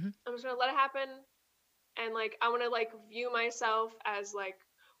happen. Mm-hmm. I'm just gonna let it happen, and like I want to like view myself as like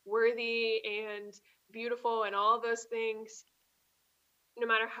worthy and beautiful and all those things, no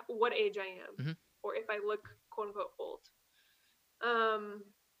matter what age I am, Mm-hmm. or if I look quote unquote old. Um,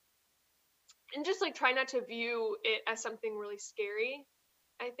 and just like try not to view it as something really scary,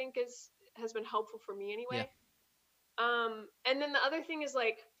 I think has been helpful for me Yeah. anyway. And then the other thing is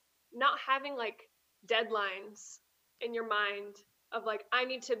like not having like deadlines in your mind of like I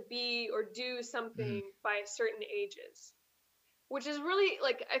need to be or do something Mm-hmm. by certain ages, which is really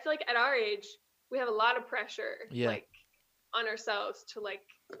like I feel like at our age we have a lot of pressure Yeah. like on ourselves to like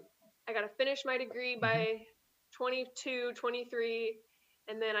I got to finish my degree Mm-hmm. by 22, 23,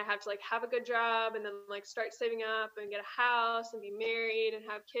 and then I have to like have a good job and then like start saving up and get a house and be married and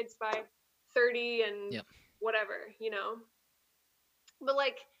have kids by 30 and Yep. whatever, you know. But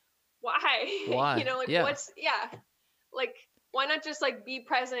like why? Why? You know, like Yeah. like why not just like be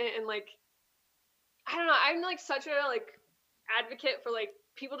present and like I don't know, I'm like such a like advocate for like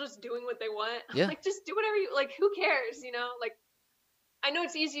people just doing what they want. Yeah. Like just do whatever you like, who cares, you know? Like I know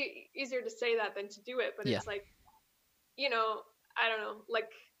it's easier to say that than to do it, but Yeah. it's like, you know, I don't know, like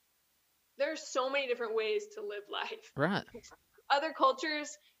there's so many different ways to live life. Right. Other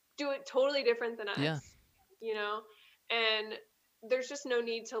cultures do it totally different than us, Yeah. you know, and there's just no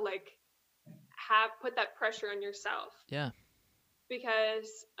need to like put that pressure on yourself. Yeah.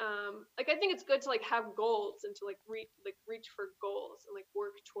 Because like I think it's good to like have goals and to like reach for goals and like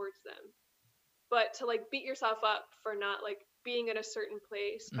work towards them, but to like beat yourself up for not like being at a certain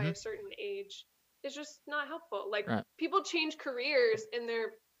place by Mm-hmm. a certain age is just not helpful. Like Right. people change careers in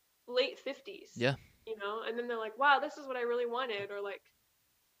their late 50s, Yeah. you know, and then they're like, wow, this is what I really wanted, or like,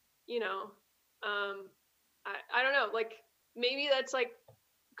 you know, I don't know, like maybe that's like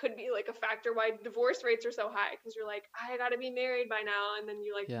could be like a factor why divorce rates are so high, because you're like, I gotta be married by now, and then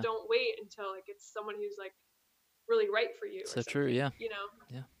you like Yeah. don't wait until like it's someone who's like really right for you So or true. something, Yeah. you know.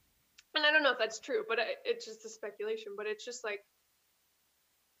 Yeah. And I don't know if that's true, but it's just a speculation. But it's just like,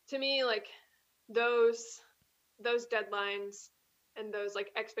 to me, like those deadlines and those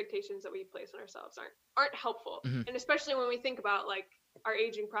like expectations that we place on ourselves aren't helpful, Mm-hmm. and especially when we think about like our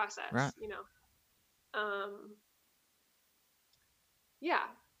aging process, Right. you know. Yeah.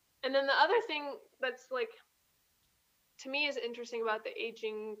 And then the other thing that's like to me is interesting about the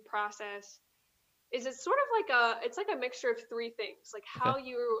aging process is it's sort of like it's like a mixture of 3 things. Like how Okay.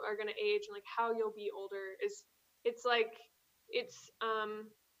 you are going to age and like how you'll be older is it's like it's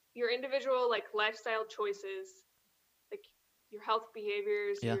your individual like lifestyle choices, like your health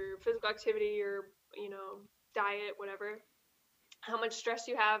behaviors, Yeah. your physical activity, your, you know, diet, whatever. How much stress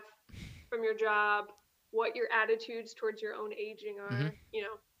you have from your job, what your attitudes towards your own aging are, Mm-hmm. you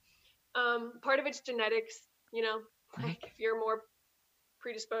know. Part of it's genetics, you know, Mm-hmm. like if you're more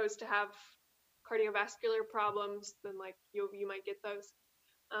predisposed to have cardiovascular problems, then like you might get those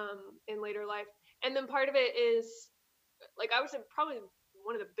in later life. And then part of it is like I would say probably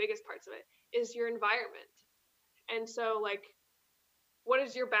one of the biggest parts of it is your environment. And so like what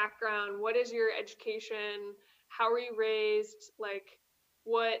is your background? What is your education? How were you raised? Like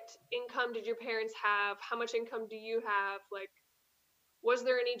what income did your parents have? How much income do you have? Like was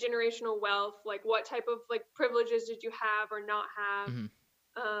there any generational wealth? Like what type of like privileges did you have or not have?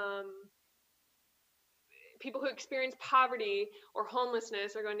 Mm-hmm. People who experience poverty or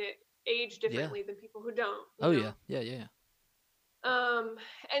homelessness are going to age differently than people who don't. Oh know? yeah. Yeah.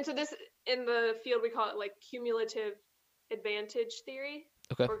 And so this in the field we call it like cumulative advantage theory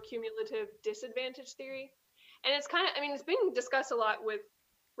Okay. or cumulative disadvantage theory. And it's kind of, I mean, it's being discussed a lot with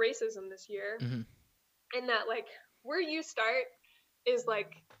racism this year, Mm-hmm. in that like where you start is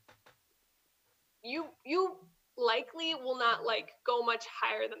like you likely will not like go much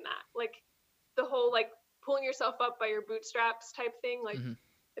higher than that. Like the whole like pulling yourself up by your bootstraps type thing. Like Mm-hmm.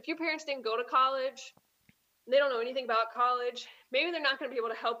 if your parents didn't go to college, they don't know anything about college, maybe they're not going to be able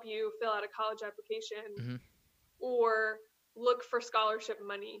to help you fill out a college application Mm-hmm. or look for scholarship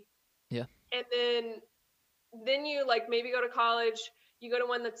money. Yeah. And then you like maybe go to college, you go to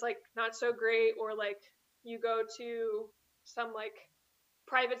one that's like not so great, or like you go to some like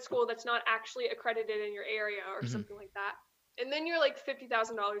private school that's not actually accredited in your area or Mm-hmm. something like that. And then you're like $50,000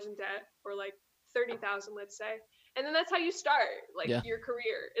 in debt, or like 30,000, let's say. And then that's how you start like Yeah. your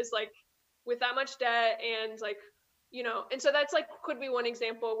career is like with that much debt and like you know, and so that's like could be one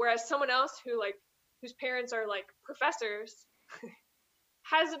example. Whereas someone else who like whose parents are like professors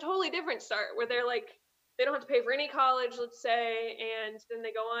has a totally different start where they're like they don't have to pay for any college, let's say, and then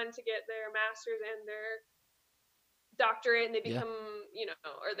they go on to get their master's and their doctorate, and they Yeah. become, you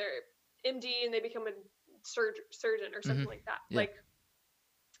know, or their MD, and they become a surgeon or something like that. Yeah. Like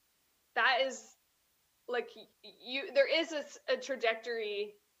that is like you. There is a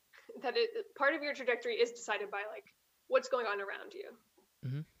trajectory that part of your trajectory is decided by like what's going on around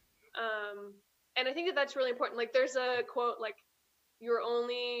you. And I think that that's really important. Like there's a quote like, "You're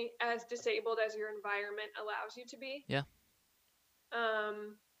only as disabled as your environment allows you to be." Yeah.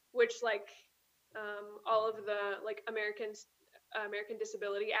 Which like all of the like American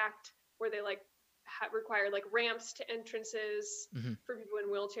Disability Act, where they like require like ramps to entrances for people in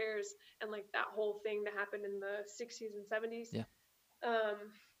wheelchairs, and like that whole thing that happened in the 60s and 70s. Yeah.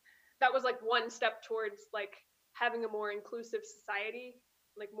 That was like one step towards like having a more inclusive society,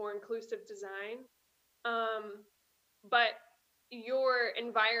 like more inclusive design. But your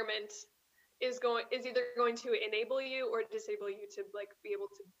environment is either going to enable you or disable you to like be able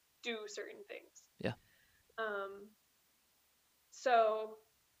to do certain things. Yeah. So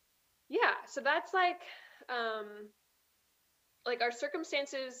yeah, so that's like our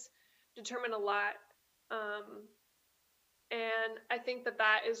circumstances determine a lot. And I think that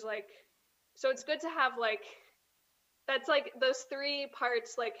that is like, so it's good to have like, that's like those three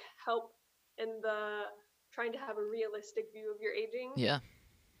parts like help in the trying to have a realistic view of your aging. Yeah.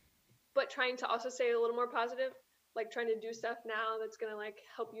 But trying to also stay a little more positive, like trying to do stuff now that's going to like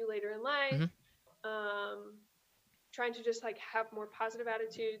help you later in life. Trying to just like have more positive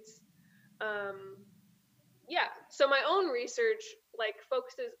attitudes. Yeah. So my own research like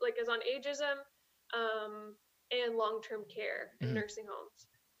focuses like is on ageism and long-term care in nursing homes.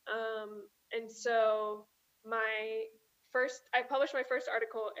 And so I published my first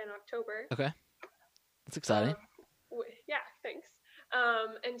article in October. Okay. That's exciting. Yeah, thanks.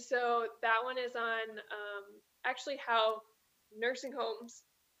 And so that one is on actually how nursing homes,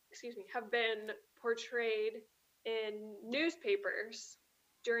 have been portrayed in newspapers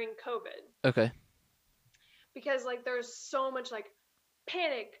during COVID. Okay. Because like there's so much like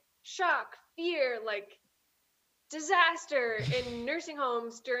panic, shock, fear, like disaster in nursing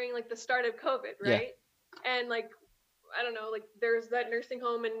homes during like the start of COVID, right? Yeah. And like I don't know, like there's that nursing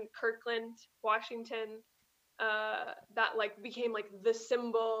home in Kirkland, Washington, that like became like the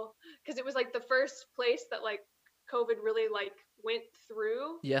symbol, because it was like the first place that like COVID really like went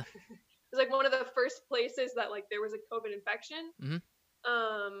through. Yeah. It was like one of the first places that like there was a COVID infection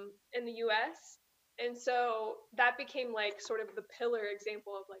in the US. And so that became like sort of the pillar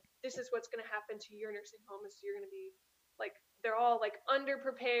example of like, this is what's going to happen to your nursing home, is you're going to be like, they're all like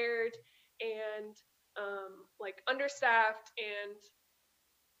underprepared and like understaffed and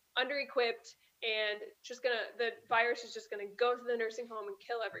under-equipped, and the virus is just gonna go to the nursing home and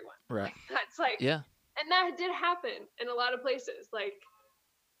kill everyone. Right. Like, that's like, yeah. And that did happen in a lot of places. Like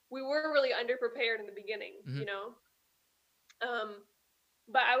we were really underprepared in the beginning, you know.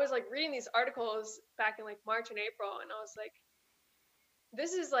 But I was like reading these articles back in like March and April, and I was like,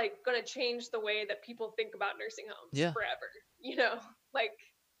 this is like gonna change the way that people think about nursing homes forever, you know. Like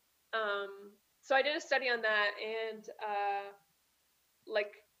so I did a study on that, and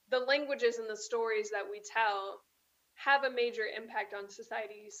like the languages and the stories that we tell have a major impact on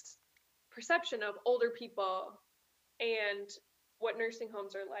society's perception of older people and what nursing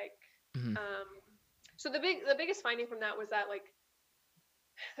homes are like. So the biggest finding from that was that like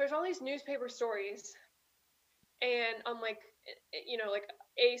there's all these newspaper stories, and on like, you know, like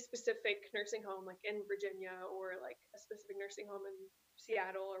a specific nursing home like in Virginia, or like a specific nursing home in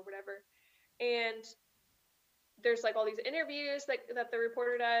Seattle or whatever, and there's like all these interviews that the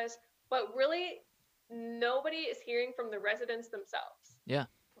reporter does, but really nobody is hearing from the residents themselves. Yeah.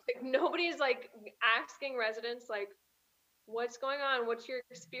 Like nobody's like asking residents like, what's going on? What's your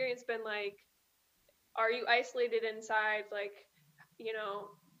experience been like? Are you isolated inside? Like, you know,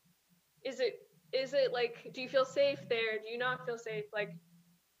 is it like, do you feel safe there? Do you not feel safe? Like,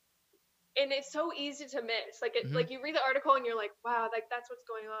 and it's so easy to miss. Like like you read the article and you're like, wow, like that's what's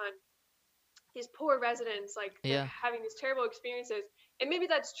going on. These poor residents, like they're having these terrible experiences. And maybe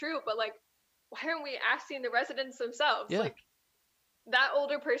that's true, but like, why aren't we asking the residents themselves? Yeah. Like that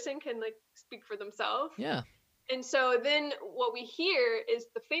older person can like speak for themselves. Yeah. And so then what we hear is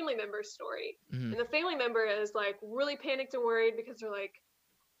the family member's story. And the family member is like really panicked and worried because they're like,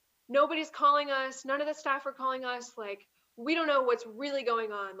 nobody's calling us. None of the staff are calling us. Like, we don't know what's really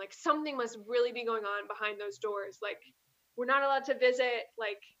going on. Like something must really be going on behind those doors. Like we're not allowed to visit.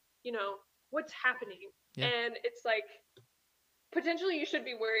 Like, you know, what's happening? Yeah. And it's like, potentially you should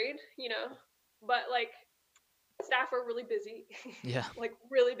be worried, but like staff are really busy, Yeah. like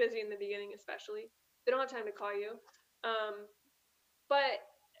really busy in the beginning, especially. They don't have time to call you. But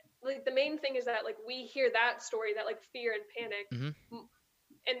like the main thing is that like we hear that story, that like fear and panic, Mhm.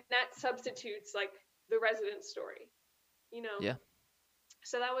 and that substitutes like the resident story, you know. Yeah.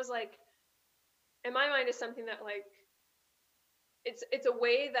 So that was like, in my mind, is something that like it's a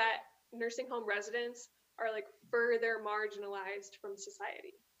way that nursing home residents are like further marginalized from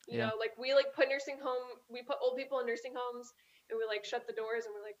society. Yeah. Like we put old people in nursing homes, and we like shut the doors,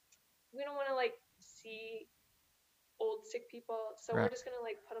 and we're like, we don't want to like see old sick people, so we're Right. just gonna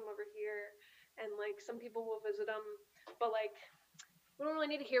like put them over here, and like some people will visit them, but like we don't really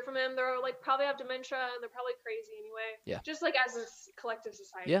need to hear from them. They're like probably have dementia, and they're probably crazy anyway. Yeah. Just like as a collective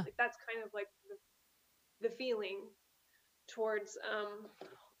society, Yeah. like that's kind of like the feeling towards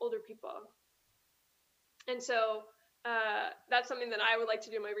older people. And so that's something that I would like to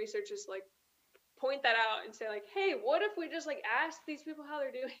do in my research, is like point that out and say like, hey, what if we just like ask these people how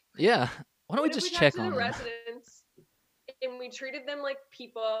they're doing? Yeah. Why don't we What if we just talk check to the on them? residents and we treated them like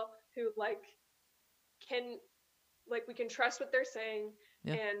people who like can, like, we can trust what they're saying,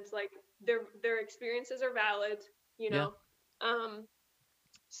 Yeah. and like their experiences are valid, you Yeah. know.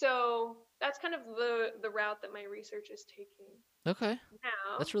 So that's kind of the route that my research is taking Okay.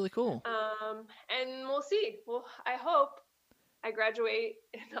 now. That's really cool. And we'll see. Well, I hope I graduate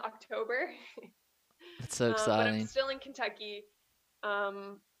in October. That's so But I'm exciting. still in Kentucky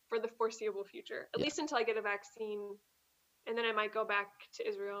for the foreseeable future, at Yeah. least until I get a vaccine, and then I might go back to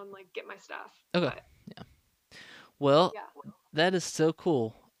Israel and like get my stuff. Okay. But Yeah. Well, yeah, that is so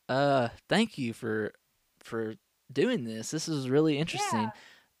cool. Thank you for doing this. This is really interesting.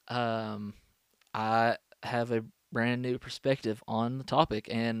 yeah, I have a brand new perspective on the topic,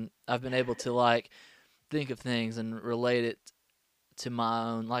 and I've been able to like think of things and relate it to my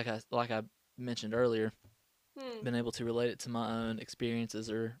own, like I mentioned earlier, been able to relate it to my own experiences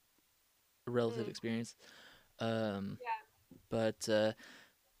or a relative experience. yeah, But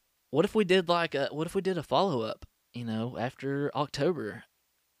what if we did a follow up? After October,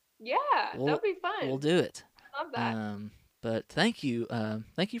 yeah. That we'll would be fun. we'll do it. I love that. But thank you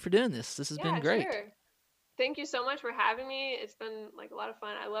for doing this. This has been Yeah, great. sure. Thank you so much for having me. It's been like a lot of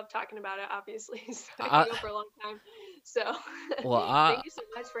fun. I love talking about it, obviously, so I can I go for a long time. So well I thank you so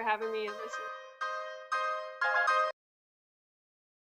much for having me and listening.